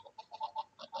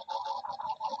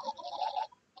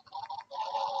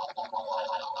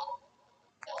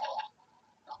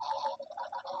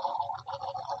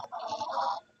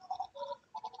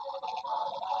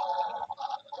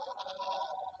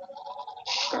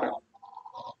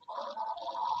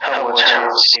 How much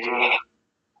else do you?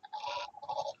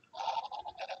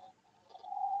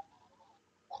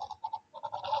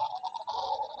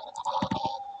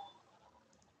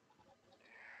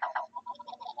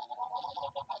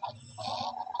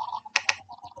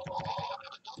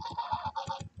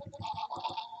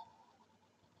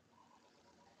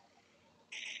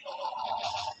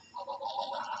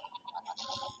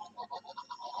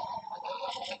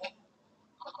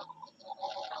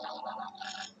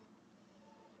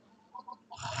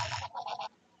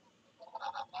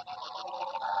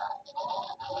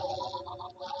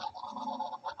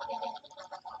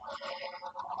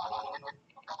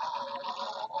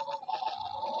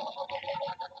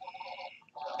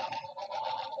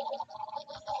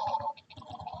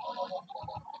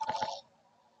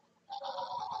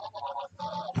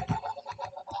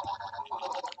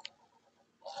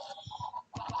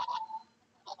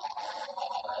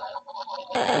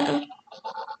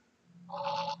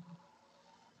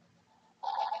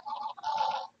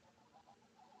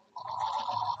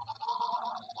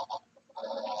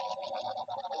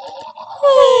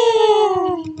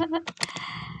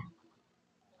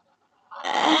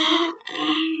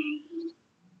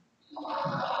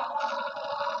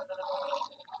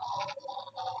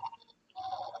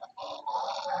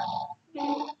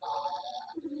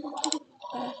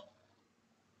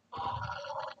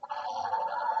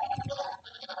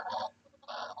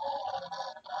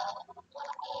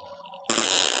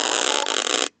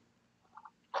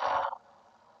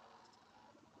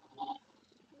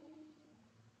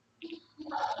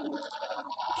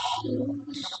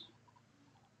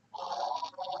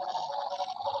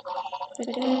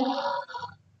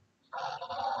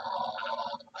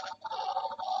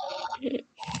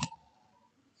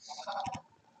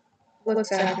 What's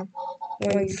that?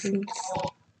 Why you sleep?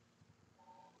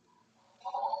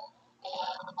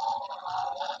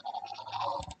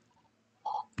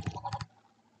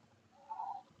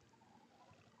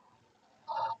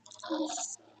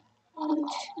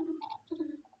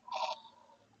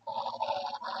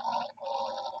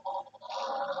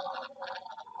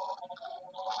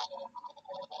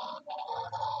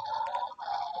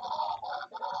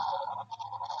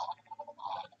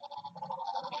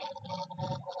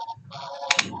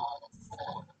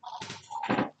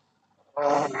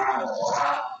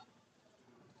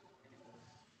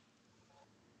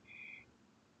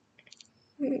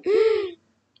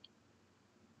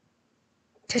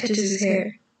 Touches his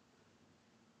hair.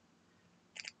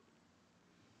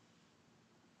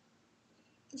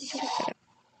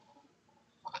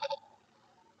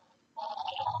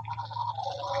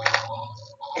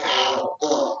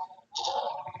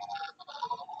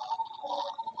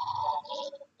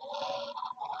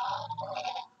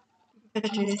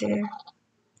 Touches his hair.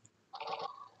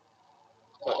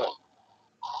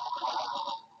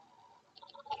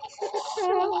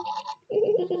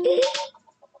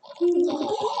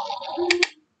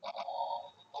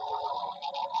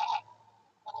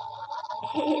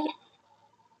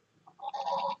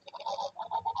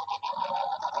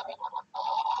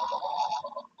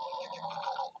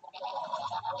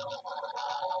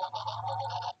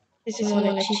 This is on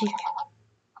a cheek.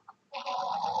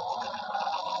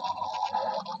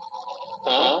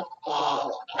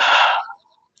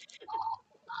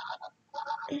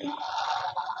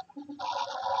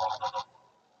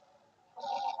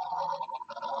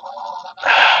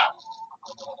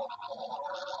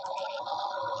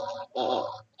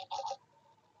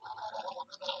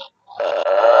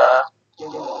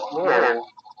 Weird.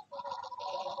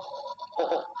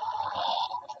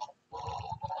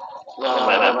 No,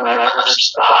 my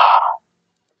first.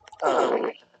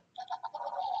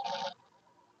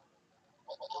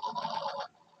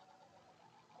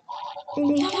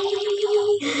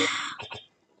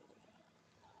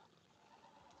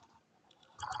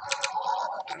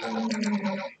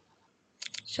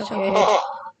 So good.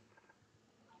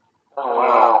 Oh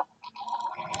wow.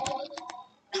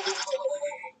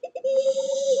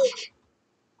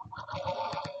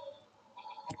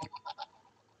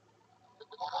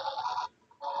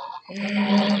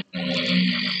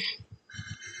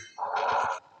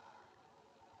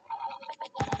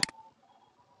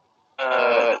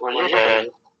 Were you dead?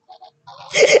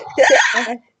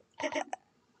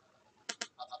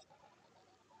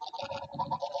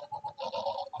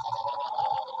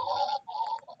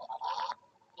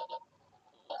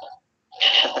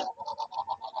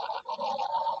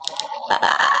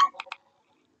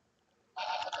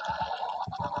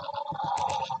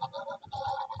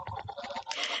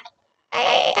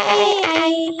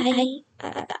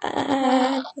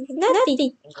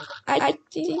 Nothing.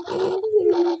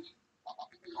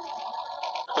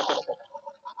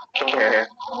 Come here.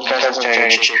 You guys can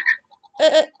change your cheek.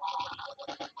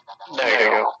 There you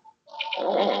go.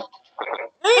 Mm.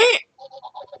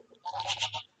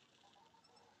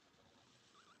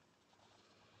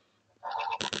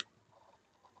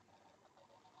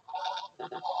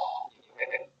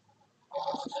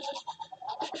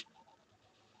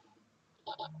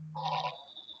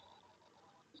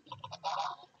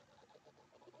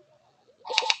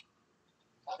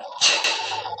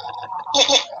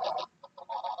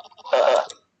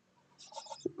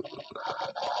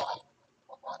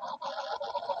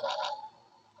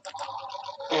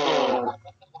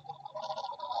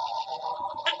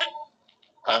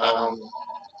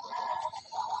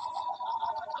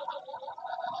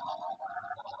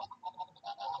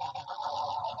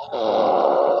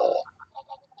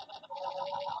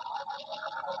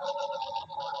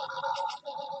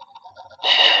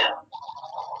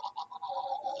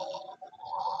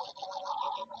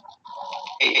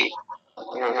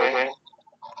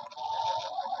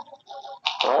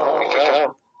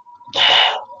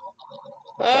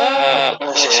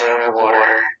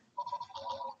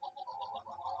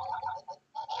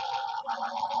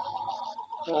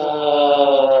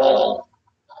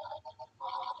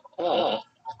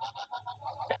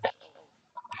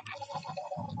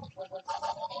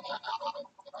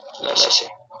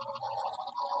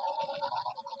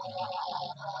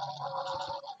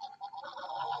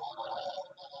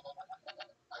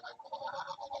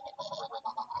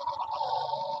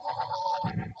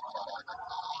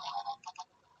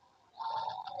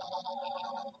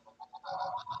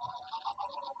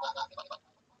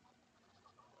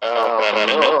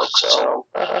 so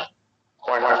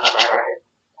why not try it?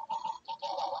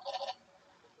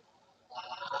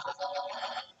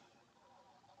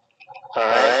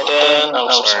 Alright then,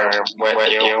 I'm sorry I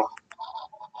wet you.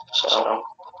 So,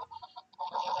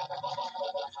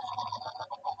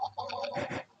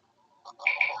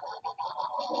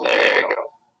 there you go.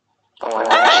 Oh my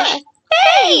gosh.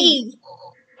 Hey!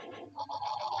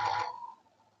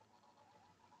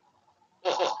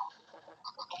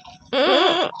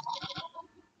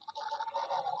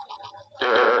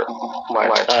 There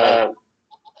might,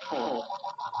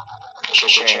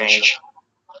 should change.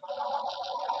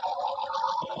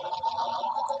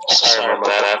 Sorry about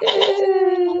that.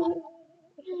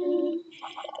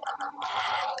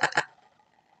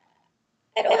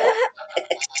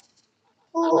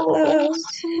 I don't know how close.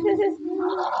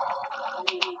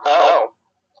 Oh.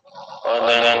 Well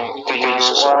then, you could use,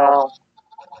 well,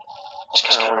 it's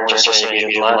kind of weird just to say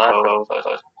use lipo,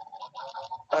 but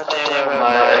they have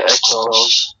my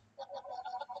X-Close.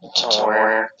 Don't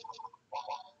worry.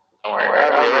 Don't worry,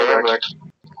 I'll be right back.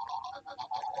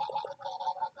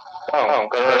 Oh,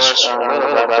 go to the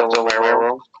bathroom in my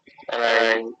room, and I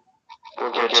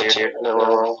will get you in the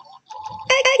room.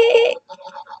 Okay.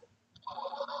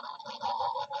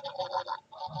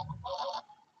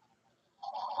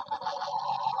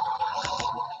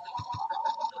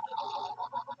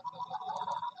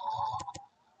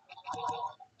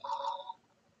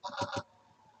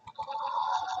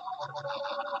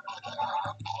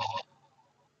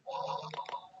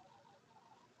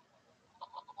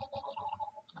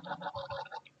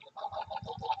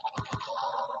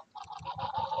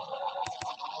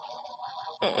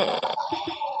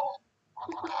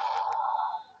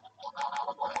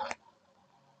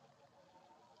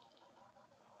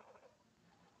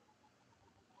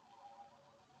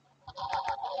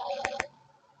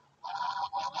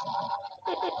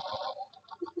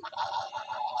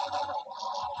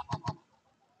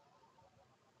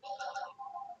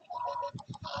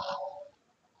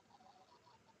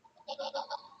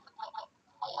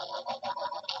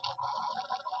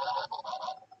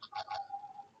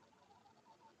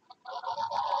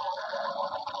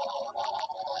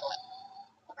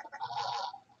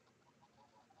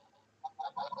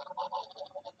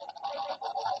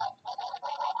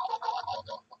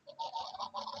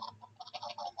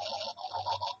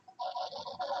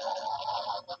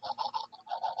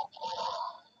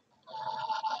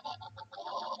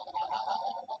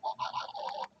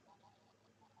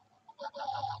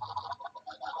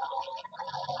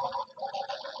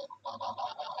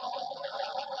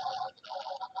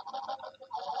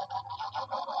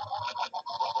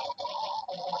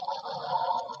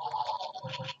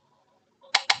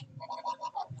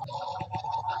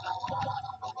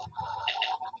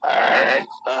 Alright,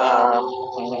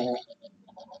 oh boy.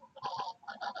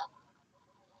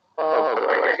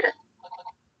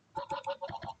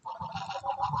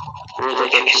 Really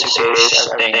get piece of base, I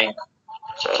think.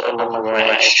 So, I'm going to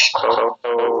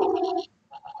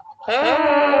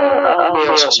I'll be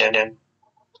awesome then.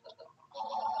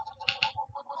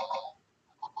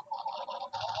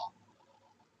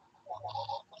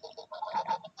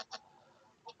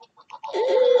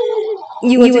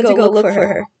 You want to go look for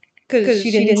her because she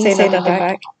didn't say nothing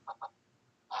back.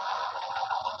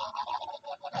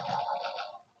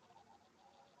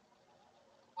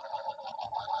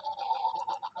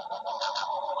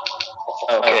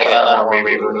 Okay, I'll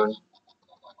reboot.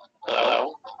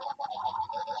 Hello?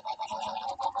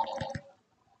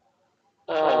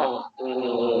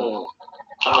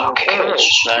 Okay,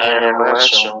 it's not in the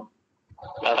restroom.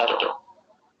 Bathroom.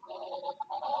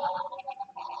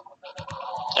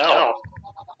 Oh,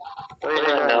 what are you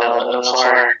doing down on the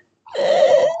floor?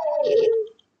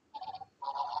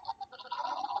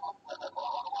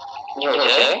 You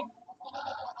okay?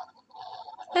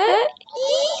 Yeah,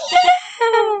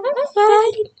 I'm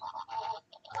fine.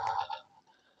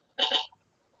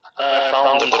 I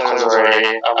found the clothes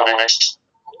already. I might.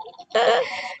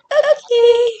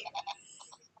 Okay.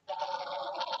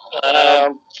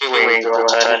 Wait, go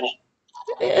ahead.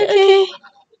 Okay.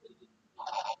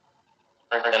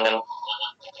 And then,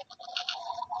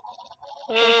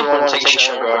 if you want to take a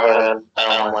shower, go ahead. I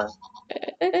don't mind.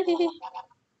 Okay.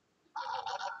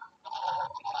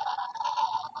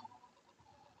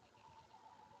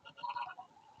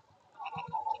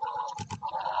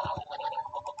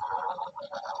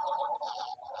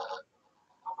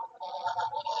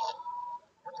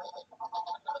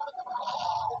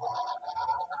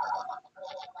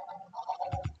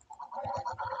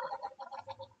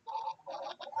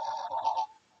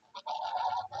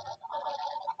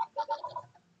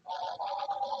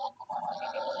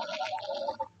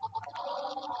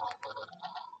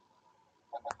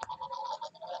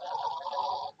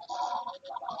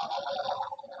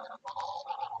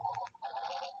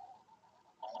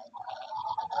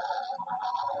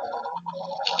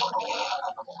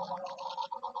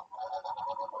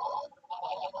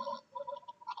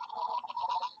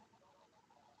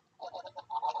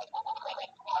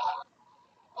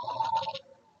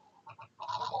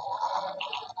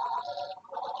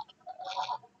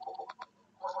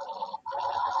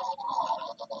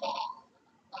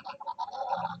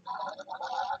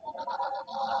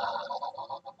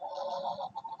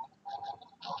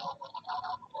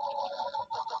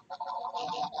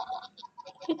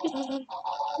 I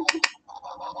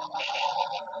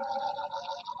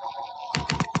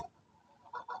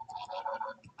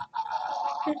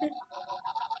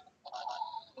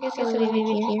guess I'll leave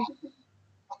it here.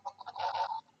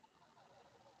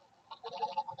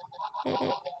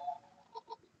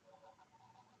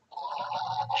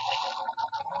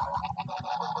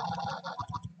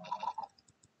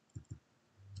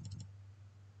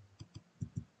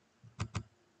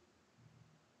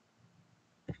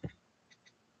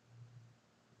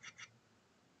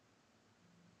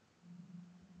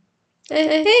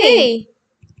 Hey!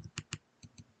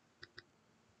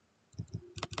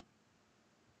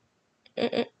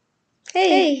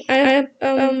 Hey,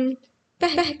 I'm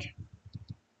back.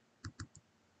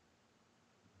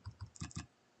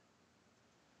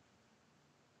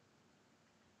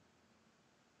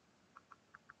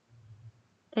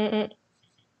 Mm-mm.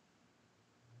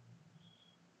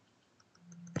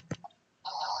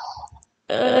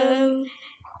 Um,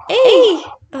 hey!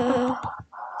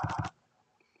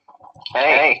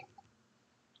 Hey.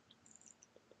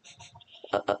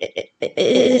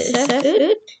 Is that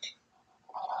food?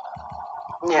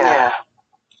 Yeah.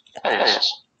 It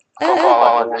is. Go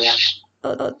follow this.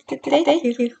 Thank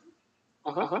you.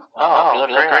 Oh, you look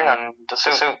great on the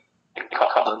suit.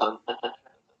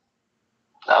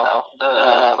 No,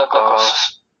 the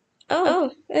clothes.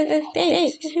 Oh,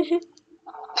 thanks.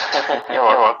 You're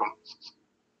welcome.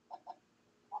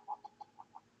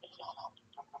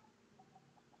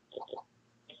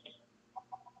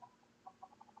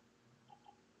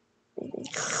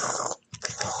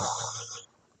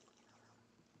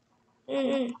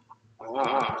 Mm.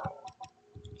 Mm.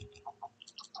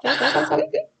 That sounds good.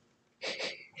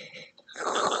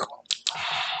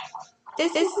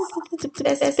 This is the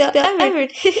best spell ever.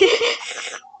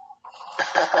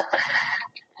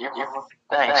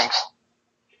 Thanks.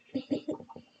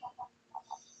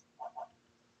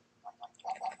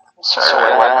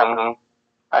 Sorry, what happened?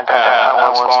 I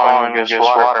was going to use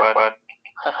water, but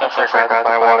I forgot to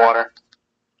buy water.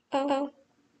 Oh.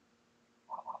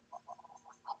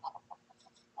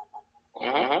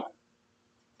 Mm-hmm.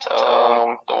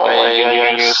 So the way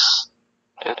you use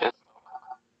it.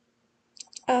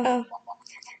 Oh.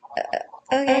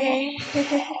 Okay.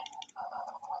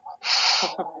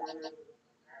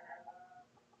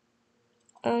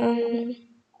 um,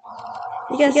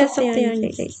 you got something on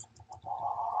your face.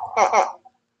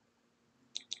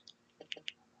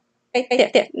 Right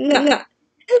there. No.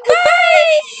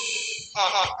 Bye!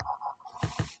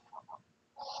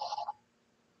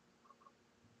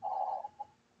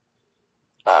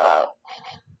 Uh,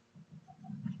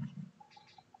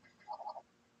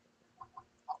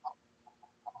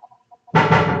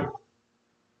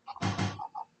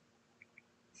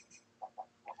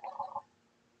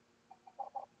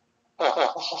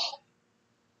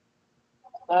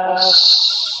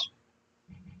 That's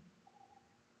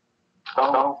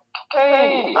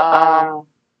okay. That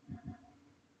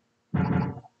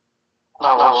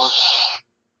was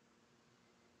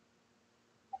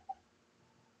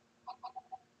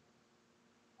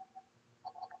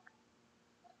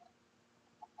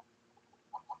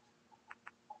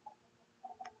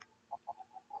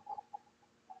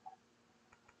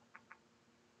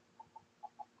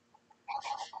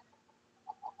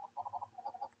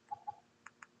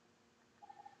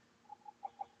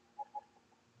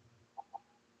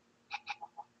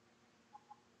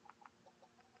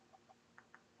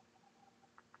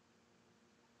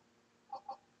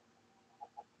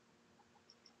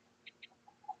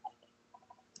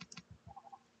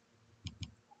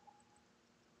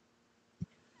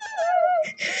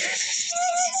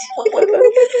What?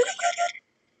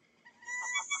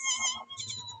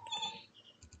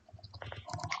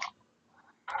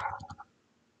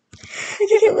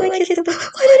 I can't believe I kissed him. Why did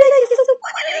I kiss him?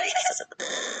 Why did I kiss him?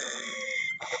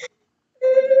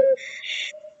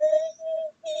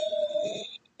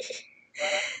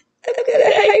 I'm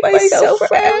gonna hide myself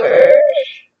forever.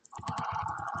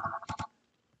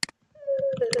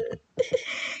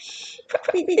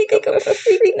 Probably think I'm a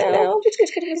freak now. Just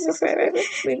gonna hide myself forever.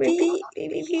 Maybe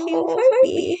he won't find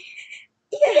me.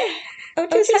 Yeah, I'll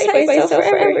just hide myself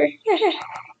forever. Yeah,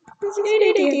 that's a great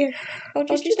idea. I'll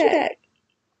just do that.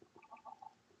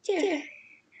 Yeah,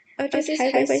 I'll just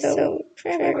hide myself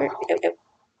forever. Yep.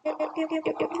 I'll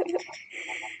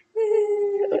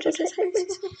just hide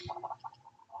myself.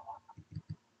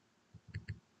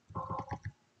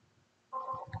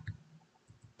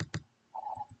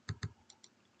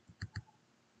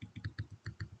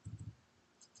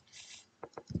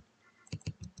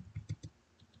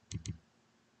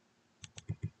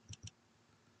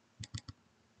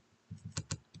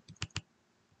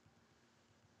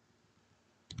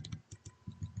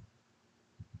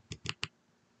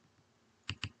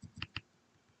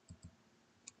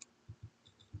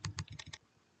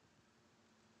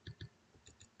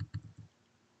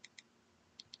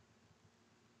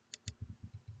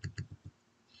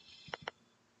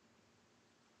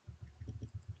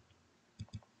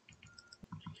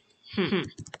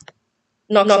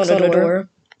 Knocks on the door.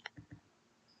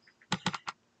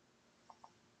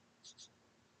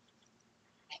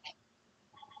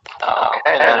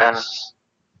 Okay then.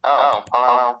 Oh,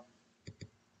 hello.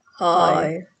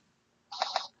 Hi.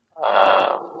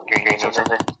 You need something?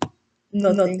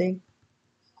 Nothing.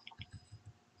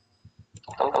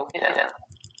 Okay then.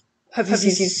 Have you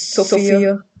seen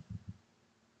Sophia?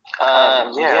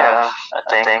 Yeah, I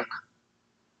think.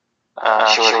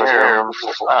 She was here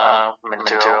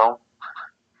until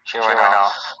she went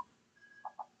off.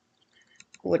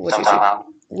 What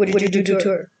did you do to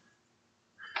her?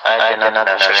 I did not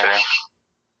necessarily.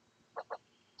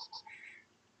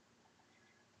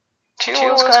 She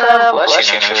was kind of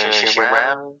blushing actually. She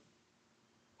ran.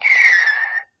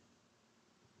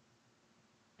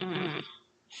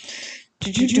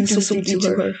 Did you do something to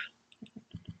her?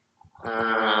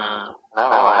 No,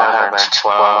 I haven't.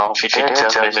 Well, she did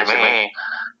something to me.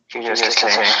 She just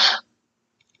kissed me.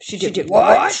 She did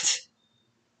what?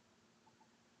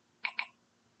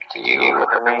 You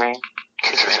remember me?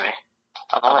 Kisses me.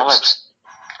 On the lips.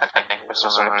 I think this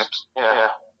was on the lips. Yeah.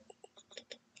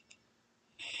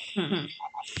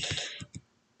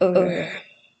 Okay.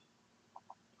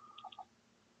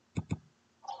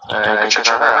 I could check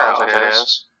her out, I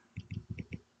guess.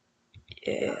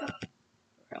 Yeah.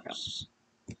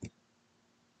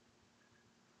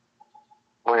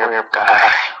 Weird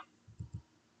guy.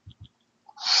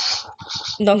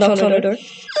 Knocks on the door.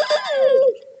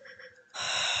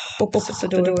 Opens the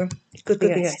door. Good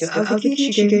thing I still have the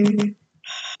key she gave me.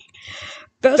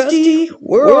 Bestie,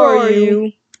 where are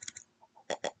you?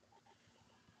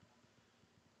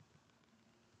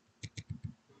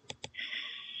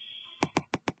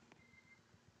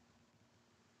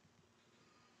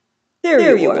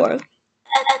 There you are.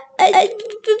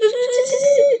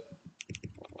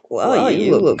 Wow,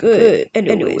 you look good.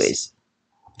 Anyways,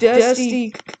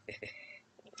 Bestie,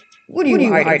 what are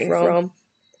you hiding from?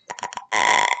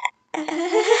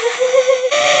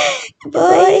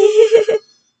 Boy.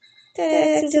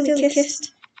 That accidentally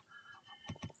kissed.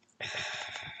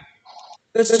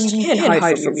 Bestie, you can't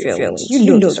hide from your feelings. You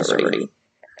know this already.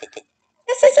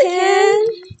 Yes, I can.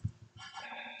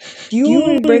 Do you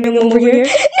want to bring them over here?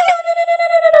 No.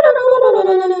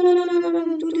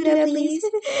 Don't do that, please.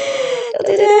 Don't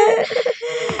do that.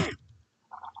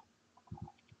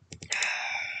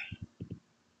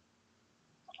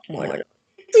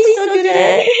 Please don't do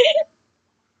that.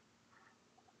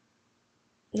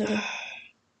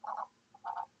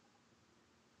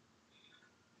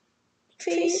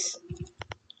 Please.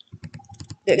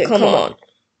 Yeah, come on.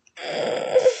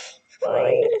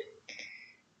 Fine.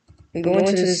 We're going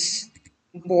to this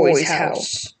boy's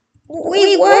house.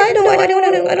 Wait, what? No, I don't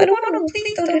want to.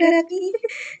 Please don't do that.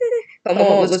 Come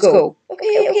on, let's go.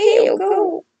 Okay,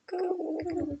 go.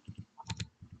 Come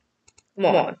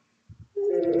on.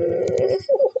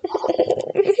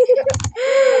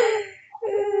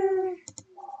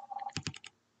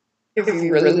 If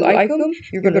you really like him,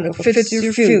 you're gonna confess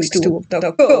your feelings to him.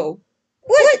 Now go.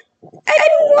 What? I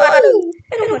don't want to.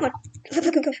 I don't want to. Let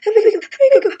me go. I don't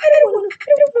want to.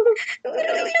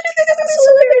 That's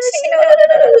so embarrassing.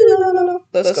 No.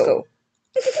 Let's go.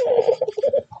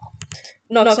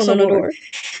 Knocks on the door.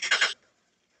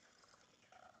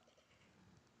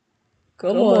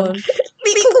 Come on.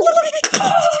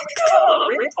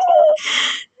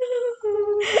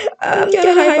 I'm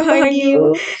gonna hide behind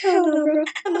you. Hell no, bro.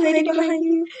 I'm hiding behind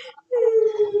you.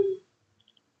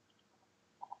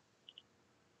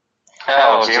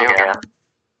 Oh, it's you again.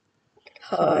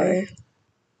 Hi.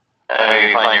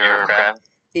 You find your friend?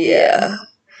 Yeah.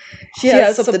 She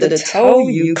has something to tell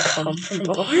you. Come from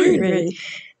behind me.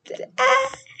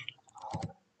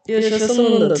 Yeah, she has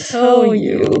something to tell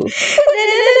you.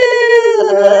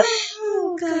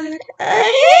 Oh, God.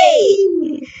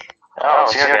 Hey! Oh,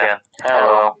 it's you again.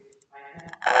 Hello.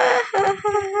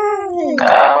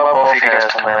 Both of you guys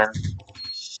come in.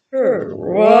 Sure,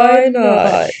 why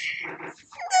not?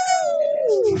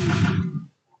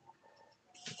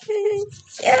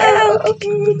 Yeah,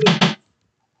 okay.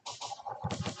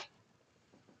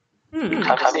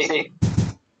 Have a seat.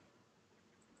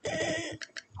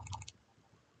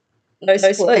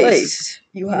 Nice place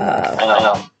you have.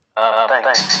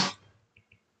 Thanks.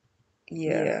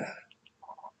 Yeah.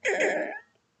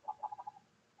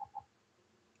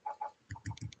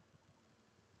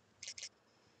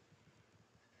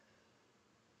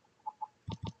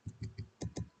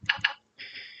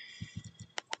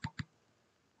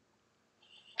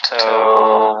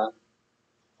 So,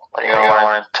 what do you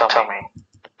want to tell me?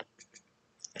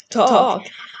 Talk.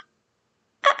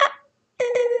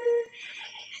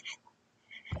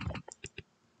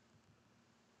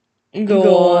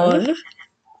 Go on.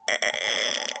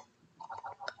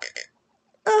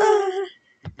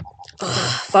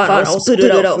 Fine, I'll spit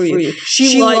it out for you.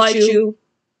 She liked you.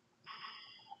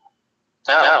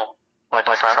 No. Like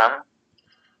friend?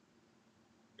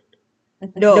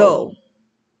 No.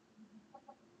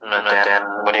 Then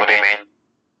what do you mean?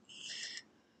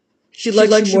 She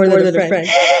likes you more than a friend.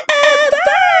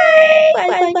 Bye.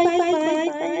 I'm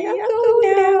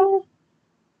going now.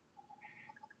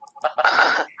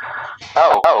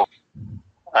 Oh.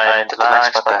 I did not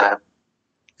expect that.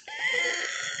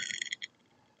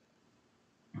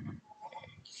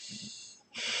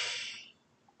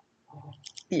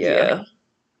 Yeah.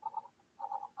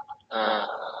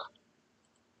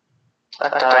 I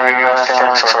thought you had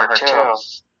feelings for her too.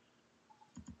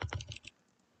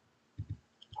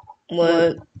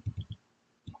 What?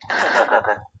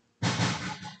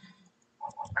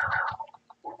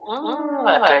 I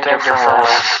think you're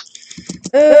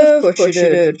Of course you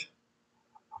did.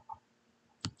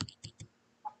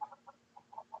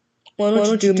 Why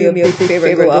don't you do me a big favor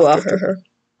and go after her?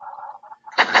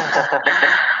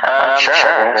 Sure,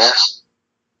 I guess.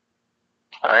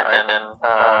 Alright, then,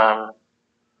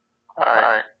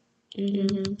 alright.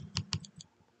 Mm-hmm.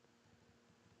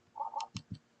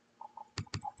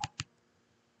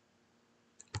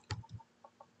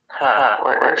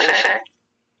 Where is she?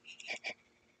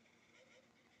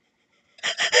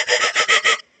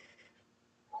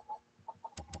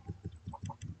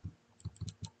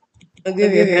 I'll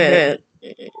give you a hint.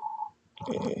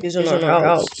 He's in our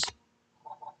house.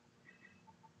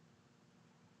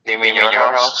 You mean your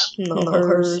house? Not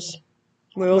hers.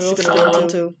 Where else are you gonna run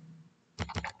to?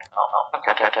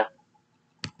 Okay.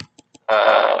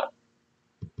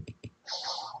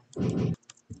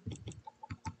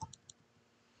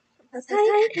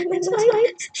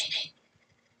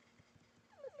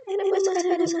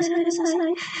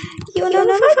 You'll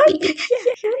never find me.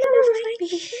 You'll never find me.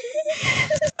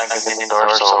 I'm getting the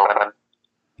doors open.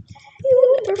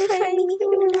 You'll never find me.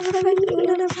 You'll never find me. You'll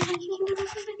never find me. You'll never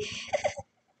find me.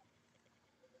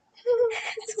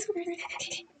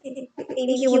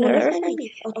 Maybe you will never find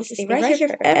me. I'll just stay right here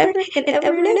forever and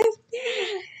ever and ever.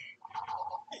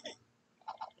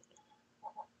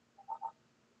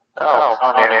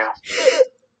 Oh dear.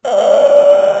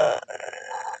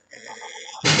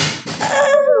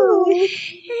 Oh, hey.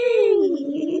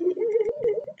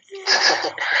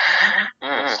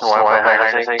 Why hide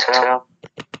and seek too?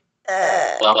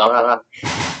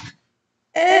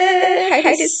 Hide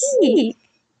and seek.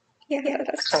 Yeah,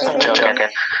 that's I'm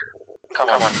joking. Come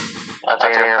on. I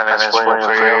think I'm finished waiting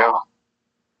for you.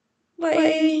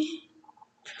 Wait.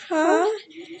 Huh?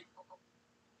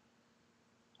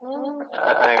 I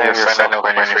think your friend will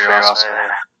waiting for you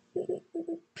outside.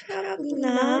 Probably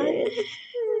not.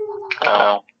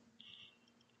 Oh.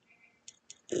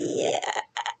 Yeah.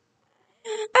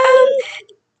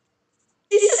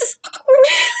 This is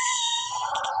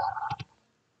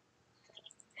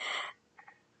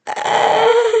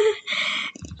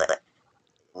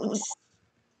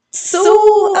so,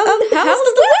 how's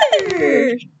the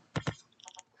weather?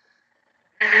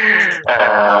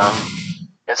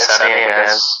 It's sunny, I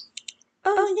guess.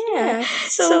 Oh, yeah.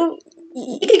 So,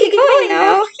 you can get going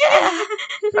now. Yeah.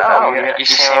 Oh, you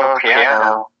seem a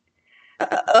piano.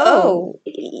 Oh.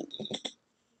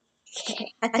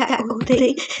 I got one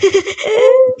thing.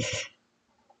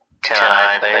 Can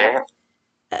I play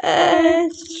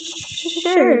it?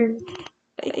 Sure.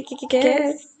 I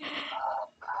guess.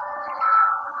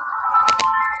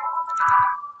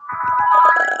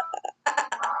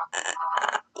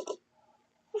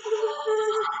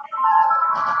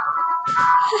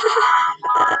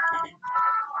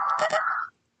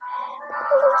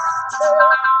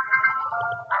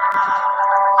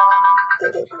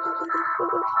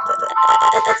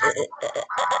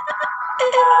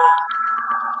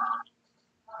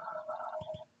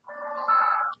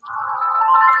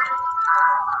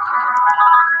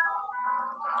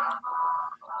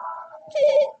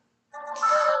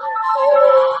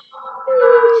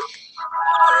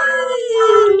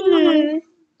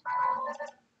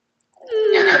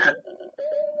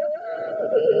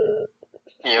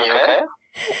 You okay?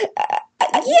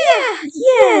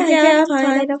 Yeah, I'm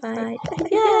fine.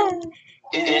 Yeah.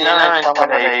 Did you know I told me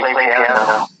that you play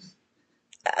piano?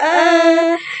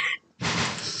 Uh,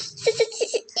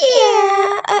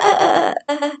 yeah.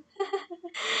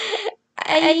 I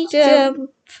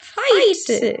hide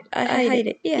it. I hide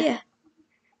it. Yeah.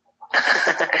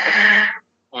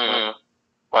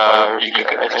 Well,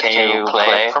 can you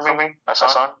play for me a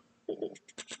song?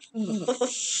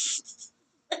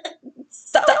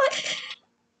 Stop.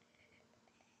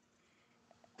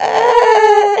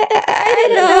 I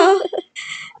know.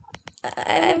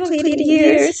 I haven't played in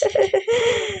years.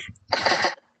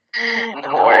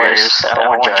 No worries, I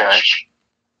won't judge.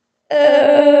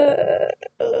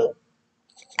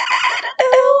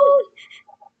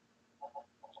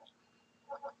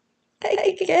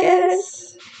 I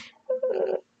guess.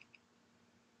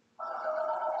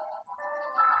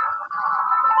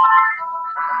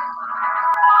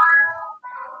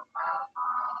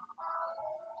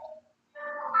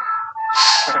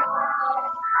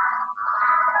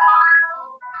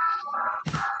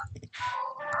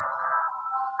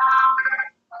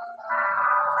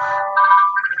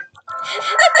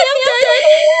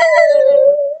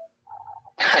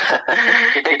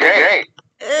 You did great.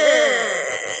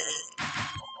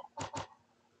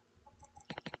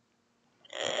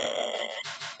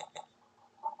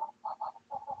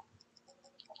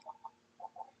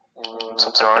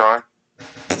 Some door.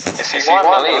 If you want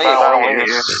to leave, I won't leave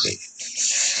you.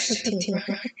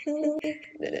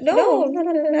 No,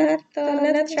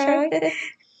 not trying.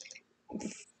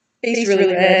 Face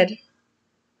really red.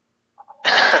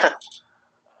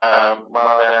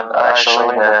 Well then,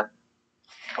 actually then.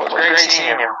 It was great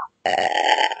seeing you.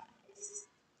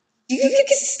 You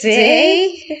can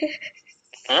stay.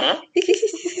 Hmm? You can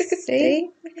stay.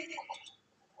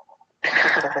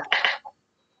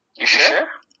 You sure?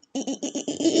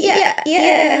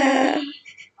 Yeah.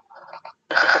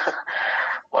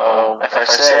 Well, if I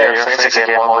say you're afraid to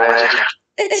get one way.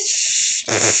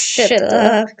 Shut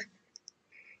up.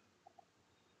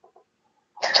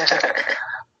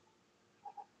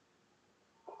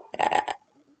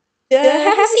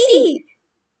 Have a seat.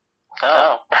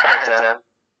 Oh, then.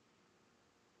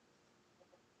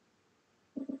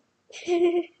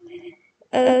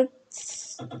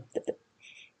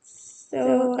 So,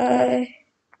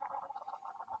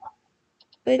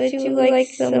 would you like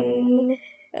some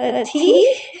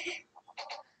tea?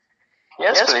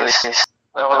 Yes, please.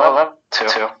 I would love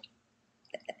to.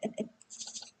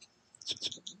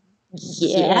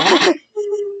 Yeah.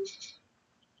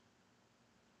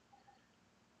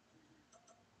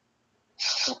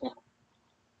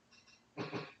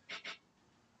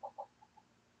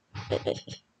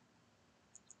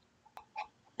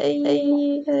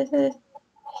 Here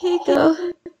you go.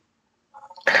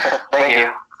 Thank you.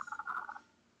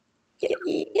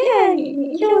 Yeah,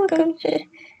 you're welcome.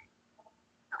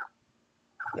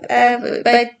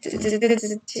 But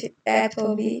that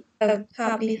will be a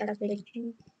copy has been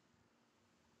changed.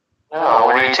 No,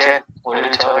 what do you take? What do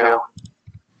you tell you?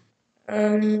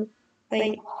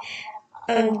 Like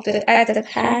at the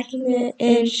packing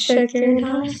and sugar and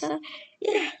all that stuff.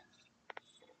 Yeah,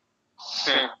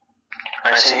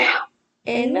 I see.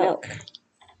 and milk.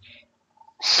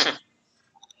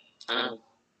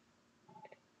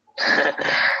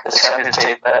 This coffee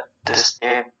tastes better. This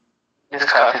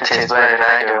coffee tastes better than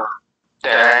I do.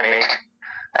 Than I make.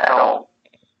 I don't.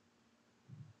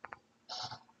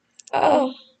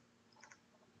 Oh,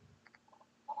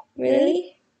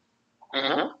 really?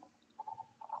 Mm-hmm.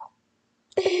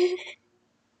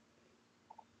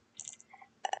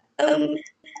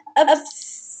 I'm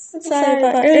sorry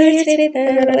about earlier today.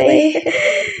 By the way.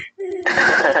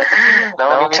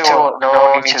 No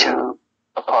need to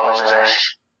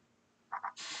apologize.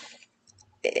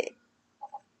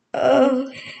 Oh,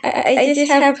 I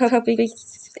just have trouble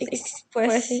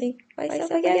expressing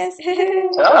myself, I guess.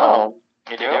 Oh,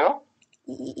 you do?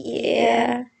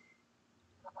 Yeah.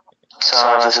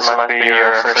 So this might be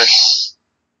your first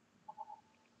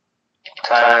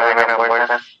time having a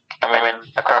boyfriend? I mean,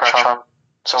 a crush on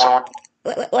someone?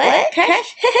 What?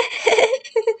 Crush?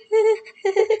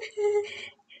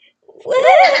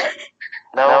 What?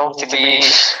 No, to be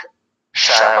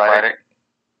shy about it.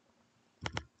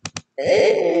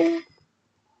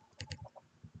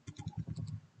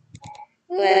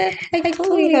 Well, I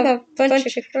totally have a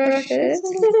bunch of crushes.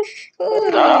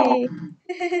 Totally.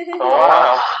 Oh,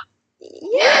 wow.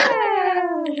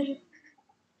 Yeah.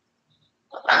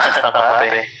 I'm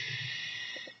happy.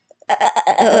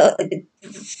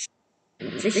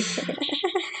 If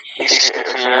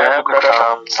you have a crush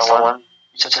on someone, you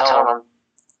should tell them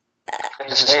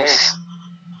face to face.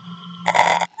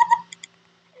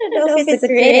 I don't know if it's a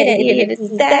great idea to do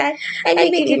that. I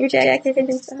may get rejected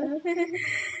and stuff.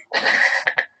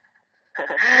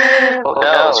 Who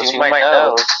knows? You might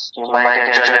know. You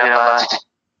might get judged about.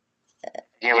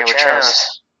 Give a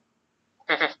chance.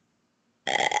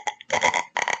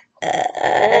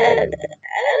 I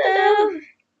don't know.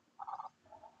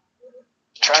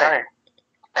 Try.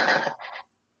 I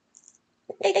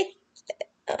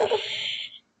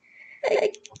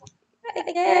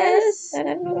guess. I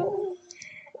don't know.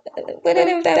 What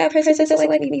if that person doesn't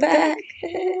like me back?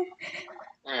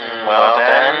 Well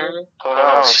then, who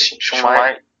knows? He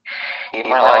might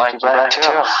like you back too.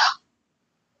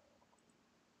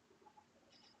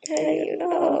 How do you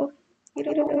know? You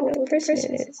don't know what a person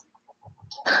is.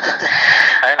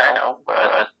 I know,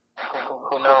 but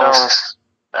who knows?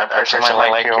 That person might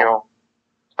like you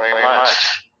very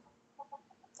much.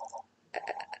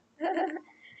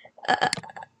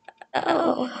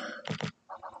 Oh.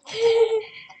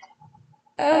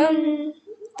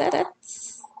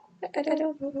 That's. I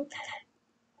don't know.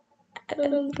 I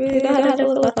don't really know how to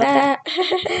feel about that.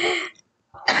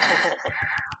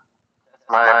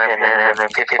 My opinion,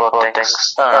 if people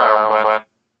thinks, but. I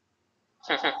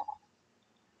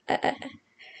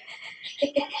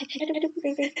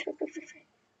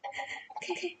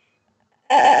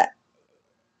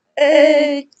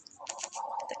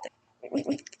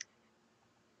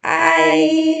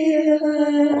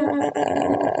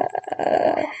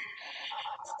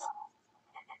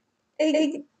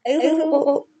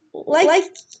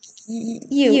like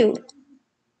you.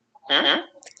 Hmm?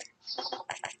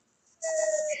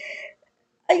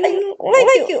 I like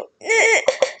you.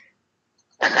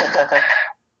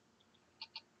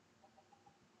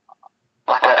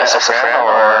 Like as a friend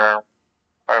or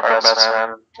a best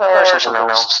friend or something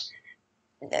else.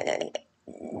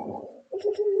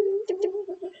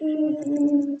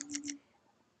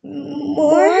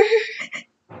 More?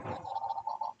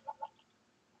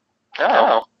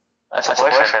 No, as a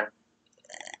boyfriend.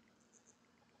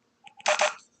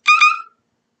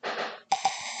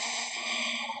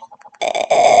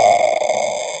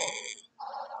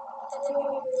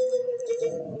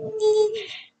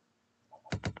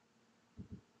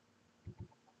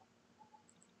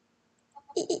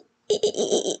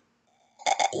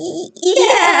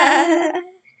 Yeah.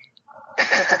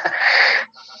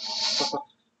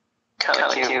 Kind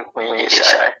of cute when you get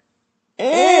shy.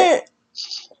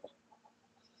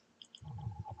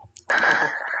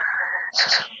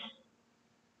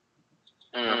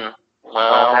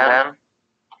 Well then,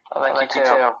 I like you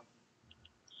too.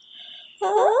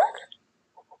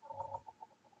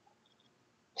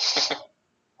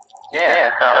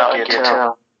 Yeah, I like you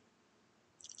too.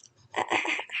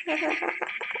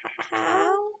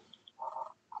 How?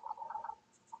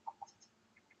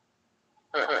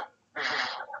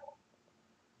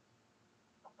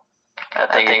 I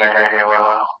think you can hear me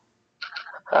well.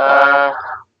 Well,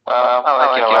 I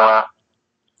like you a lot.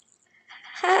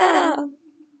 How?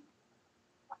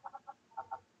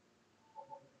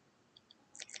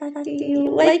 How do you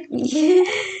like me?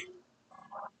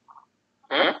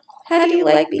 Hmm? How do you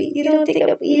like me? You don't think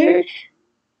I'm weird?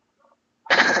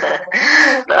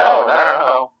 No, not at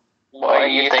all. Why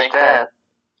do you think that?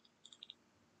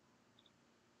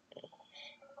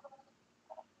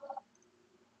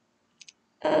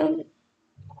 I don't know.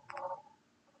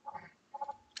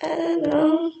 I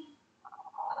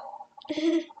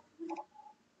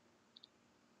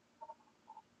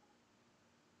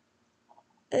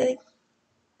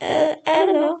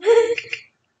don't know.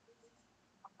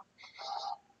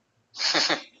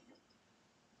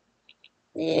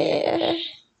 Yeah.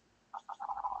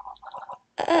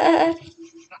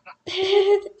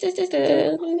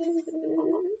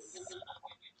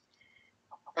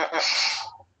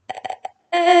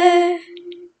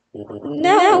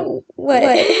 Now what?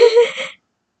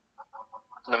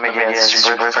 Let me guess,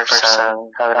 your first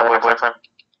time having a boyfriend?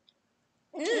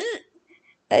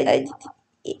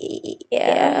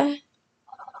 Yeah.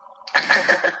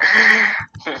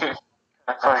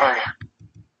 Funny.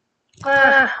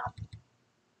 Huh?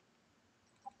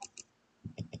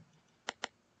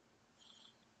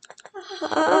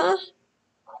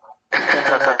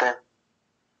 Nothing.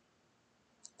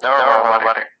 Don't worry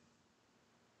about it.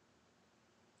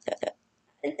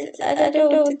 I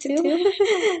don't know what to do.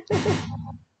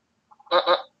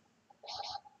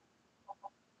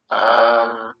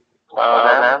 Well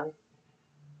then.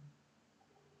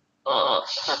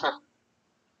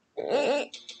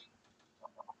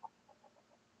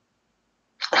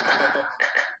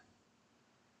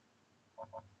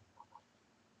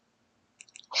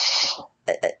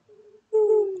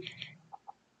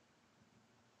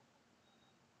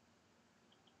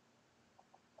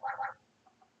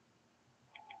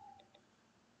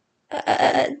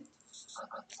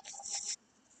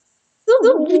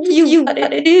 You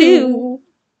gotta do.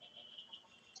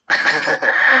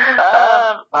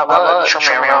 How about show me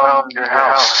around your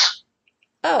house?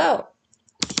 Oh.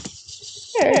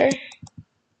 Sure.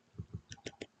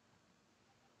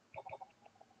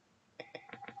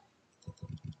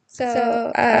 So,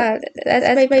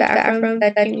 that's my bathroom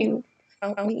that you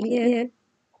found me in.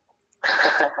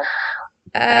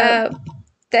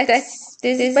 This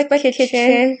is my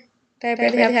kitchen. I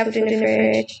already have food in the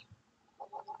fridge.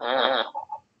 I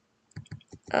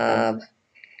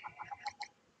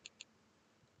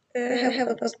have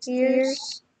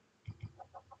upstairs.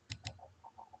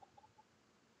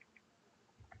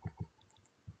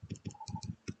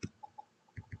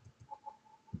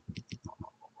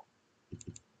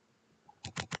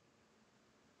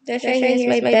 This right here is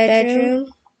my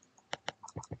bedroom.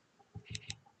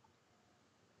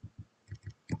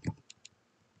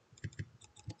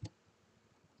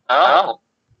 Oh.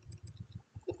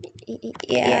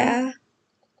 Yeah.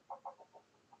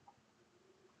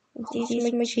 These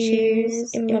are my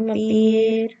chairs and my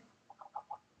bed.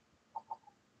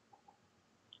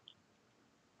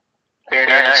 Very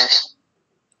nice.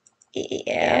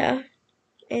 Yeah.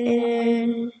 And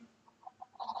then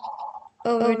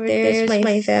over there's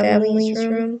my family's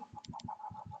room.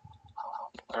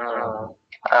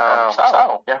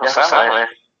 So, you have a family.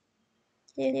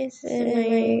 Yes, in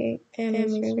my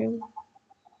family's room.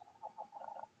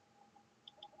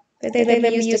 But they let me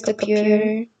use the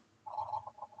computer.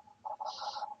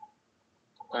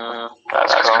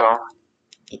 That's cool.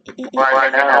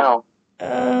 Right now.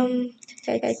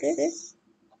 Texas.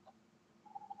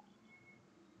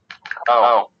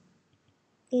 Oh.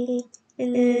 And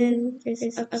then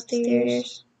there's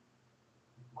upstairs.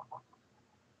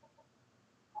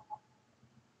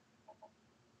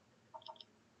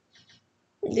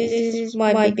 This is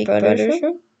my big brother's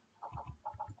room.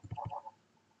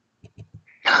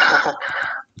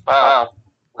 Wow.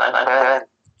 Not bad.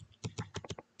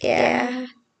 Yeah.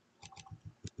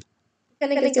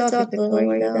 Kinda gets off the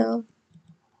glory though.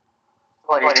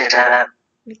 Why do you do that?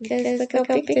 Because look how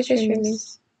big this room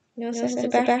is. You know, so that's the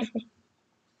bathroom.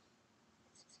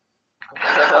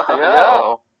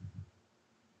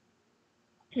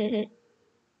 Yo.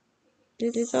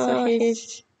 This is all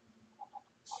his.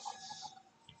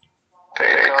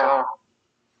 Very cool.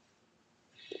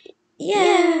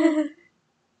 Yeah.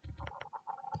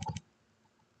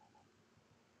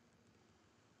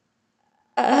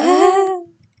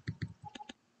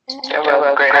 You have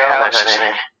a great house,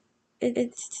 actually.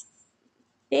 It's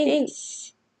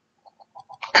thanks.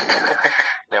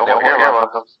 You're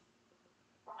welcome.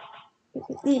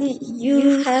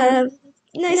 You have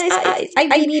nice eyes.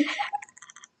 I mean,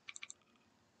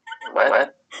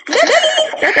 What?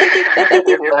 nothing.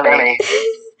 You're funny.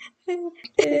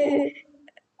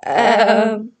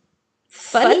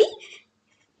 Funny?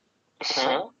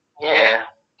 Yeah.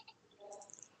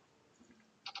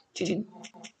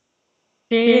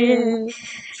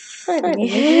 Funny.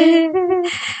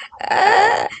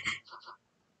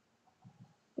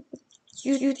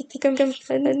 You think I'm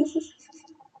funny?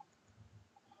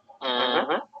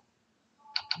 Mm-hmm.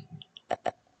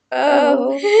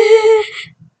 Oh.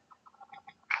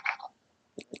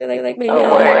 You like my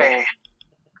Oh, wait.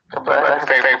 But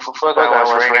the book I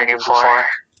was reading before.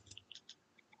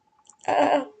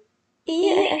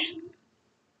 Yeah.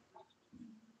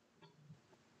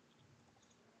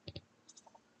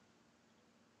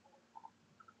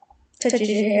 Touches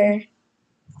your hair.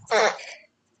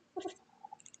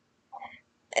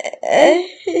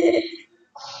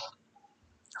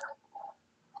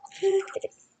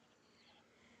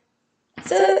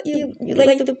 So you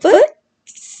like the book?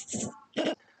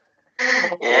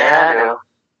 Yeah, I do.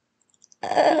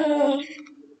 Oh.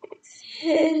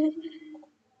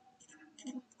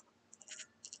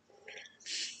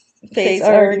 Face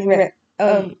already red.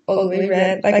 All the way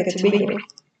red, like a tomato.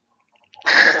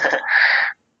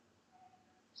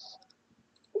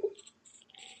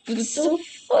 It's so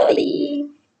funny.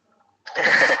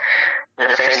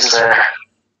 Your face is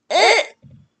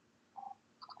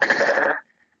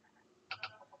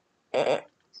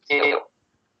cute.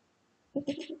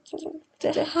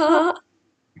 Huh?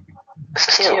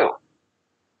 It's cute.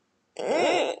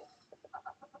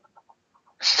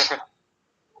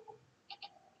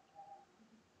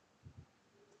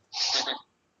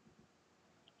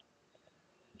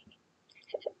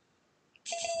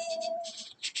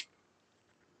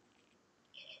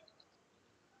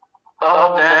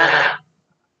 Oh, man.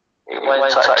 You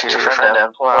went to talk to your friend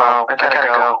then. Wow, I gotta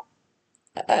go.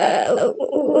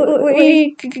 Where are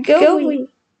you going?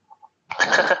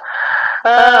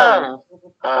 Um,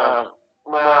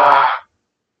 well,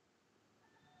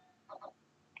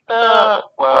 I'm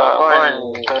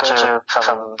going to go to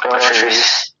some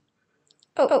groceries.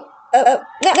 No.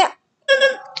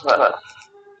 What?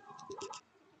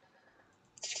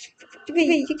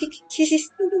 Wait, she's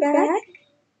back?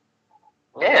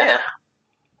 Yeah.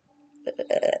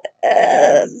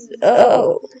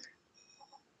 Oh.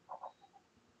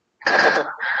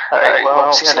 Alright,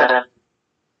 well, see you then.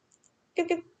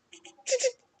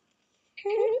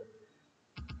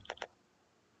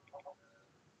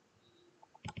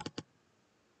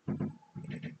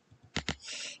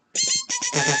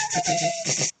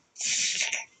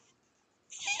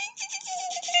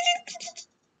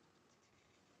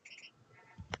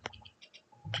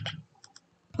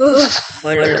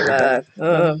 Finally back.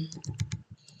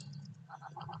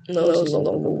 That was a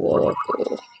long walk.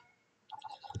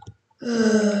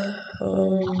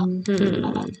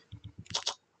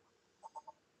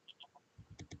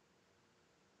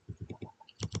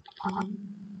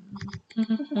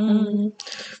 Hmm.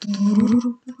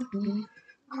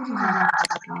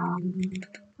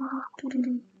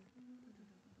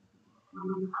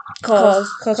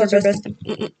 Cause your best.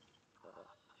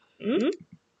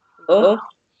 Oh,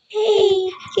 Hey,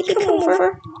 you come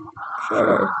over.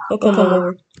 sure. I'll come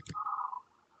over.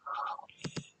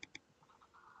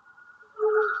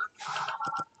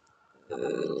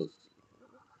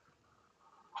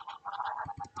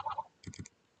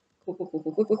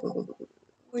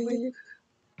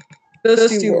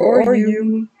 Bestie, where are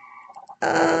you?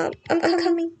 I'm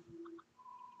coming.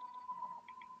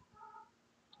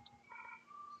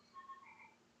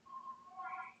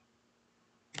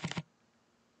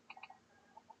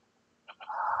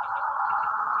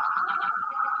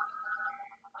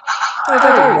 Oh,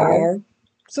 there you are.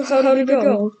 So how did it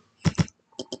go?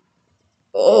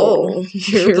 Oh,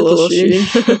 you're blushing.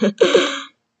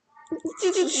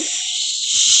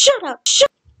 Shut up.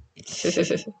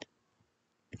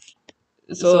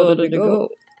 So how did it go?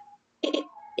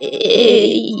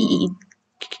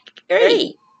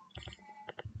 Great.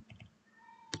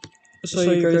 So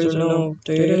you guys are now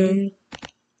dating?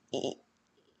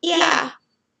 Yeah.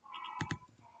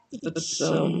 That's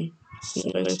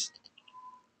nice.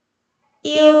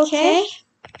 You okay?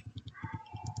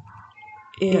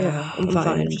 Yeah, I'm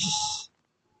fine. Just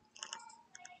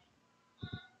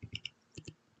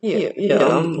yeah,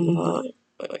 I'm fine.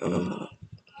 Um,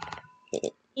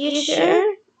 You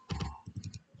sure?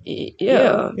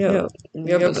 yeah,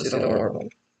 but still normal.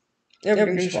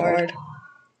 Everything's fine.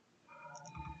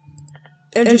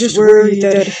 And just worry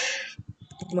that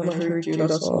it might hurt you.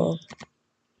 That's all.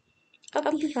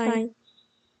 I'll be fine.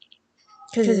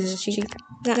 Cause it's cheap.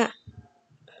 Nah.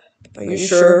 Are you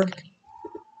sure?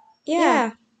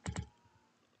 Yeah.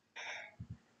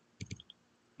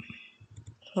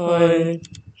 Fine.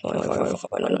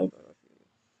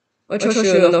 I trust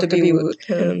you enough to be with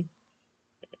him.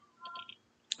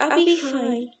 I'll be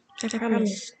fine. I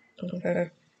promise.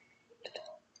 Okay.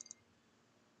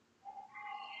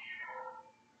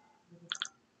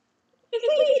 I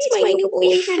think it's my new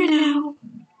boyfriend now.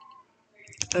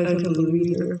 I can't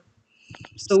believe it.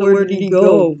 So where did he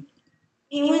go?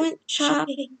 He went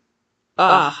shopping.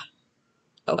 Ah.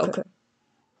 Okay.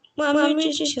 Mom,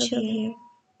 we just chill here.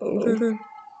 Okay.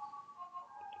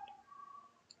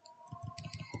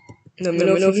 Let me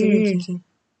know if you need anything.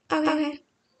 Okay.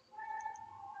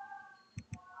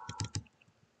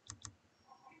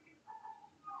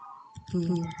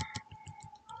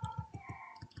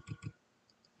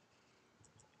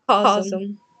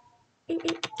 Awesome.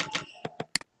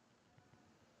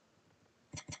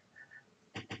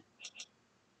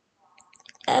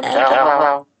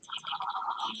 Hello.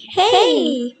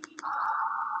 Hey.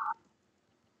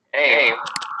 Hey.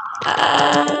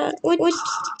 What you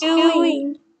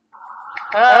doing?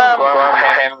 I'm going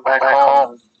heading back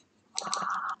home.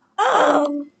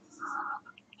 Oh.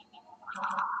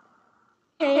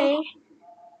 Okay.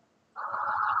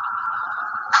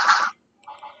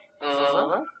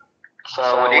 Mm-hmm. So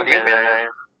what have you been doing?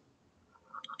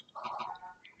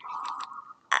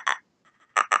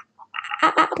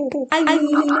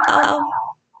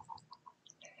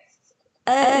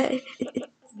 Uh,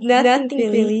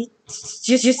 nothing really.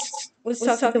 Just was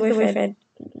talking to my friend.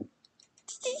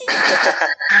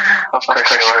 Of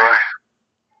course you are.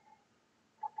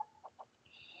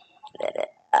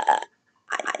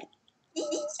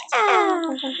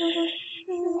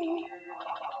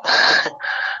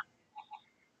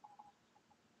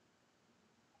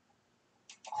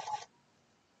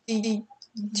 Yeah.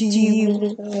 Do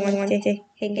you want to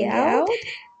hang out?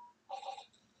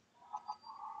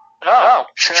 Oh,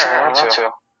 sure, I want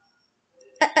to.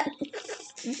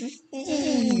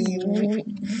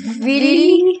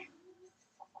 Really?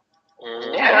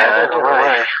 Yeah, no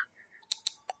way.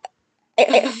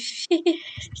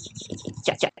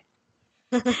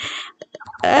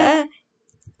 uh,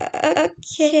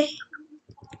 okay.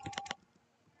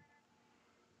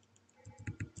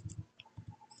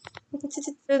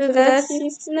 So that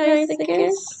seems nice, I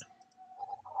guess.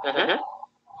 Mm-hmm.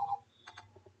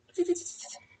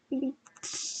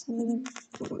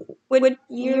 when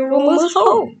you're almost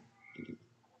home.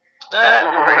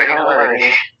 Don't worry, don't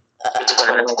worry. It's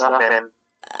gonna happen.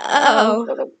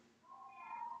 Oh,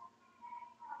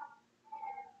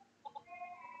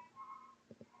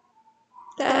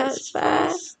 that's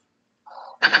fast.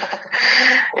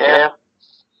 Yeah.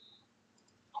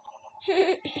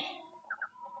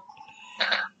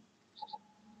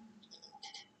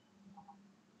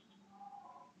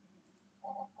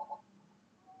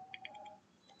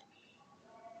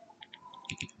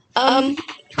 Um,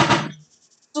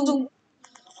 so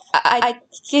I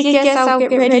guess I'll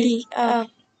get ready.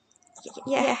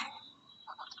 Yeah.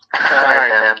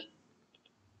 Alright then.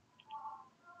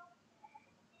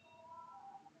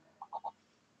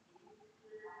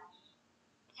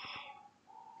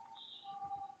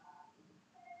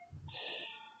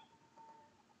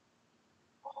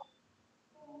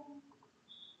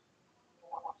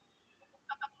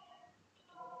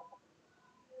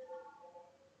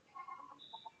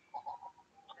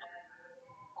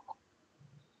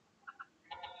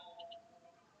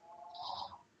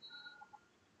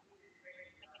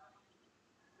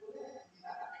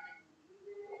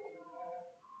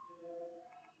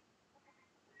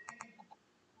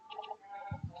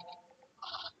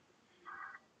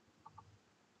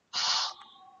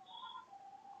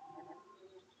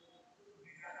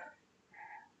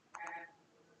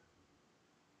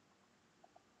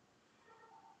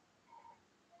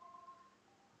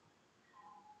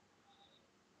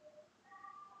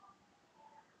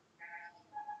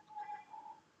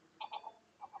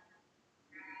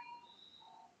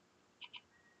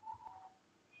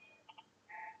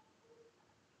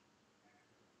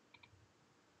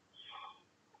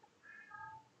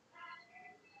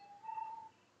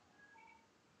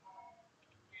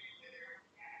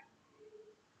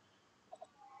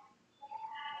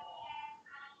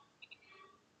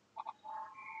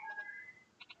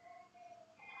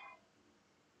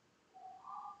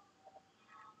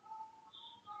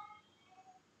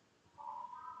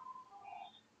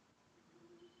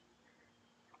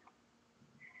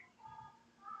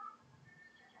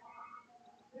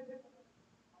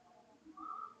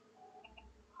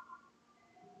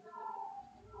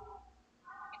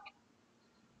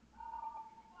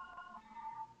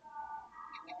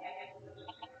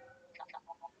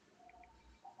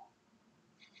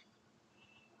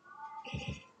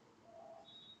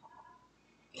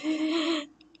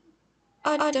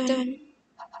 I'm done.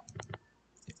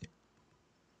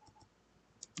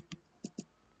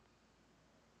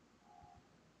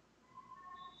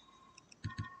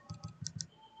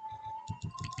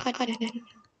 I'm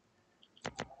done.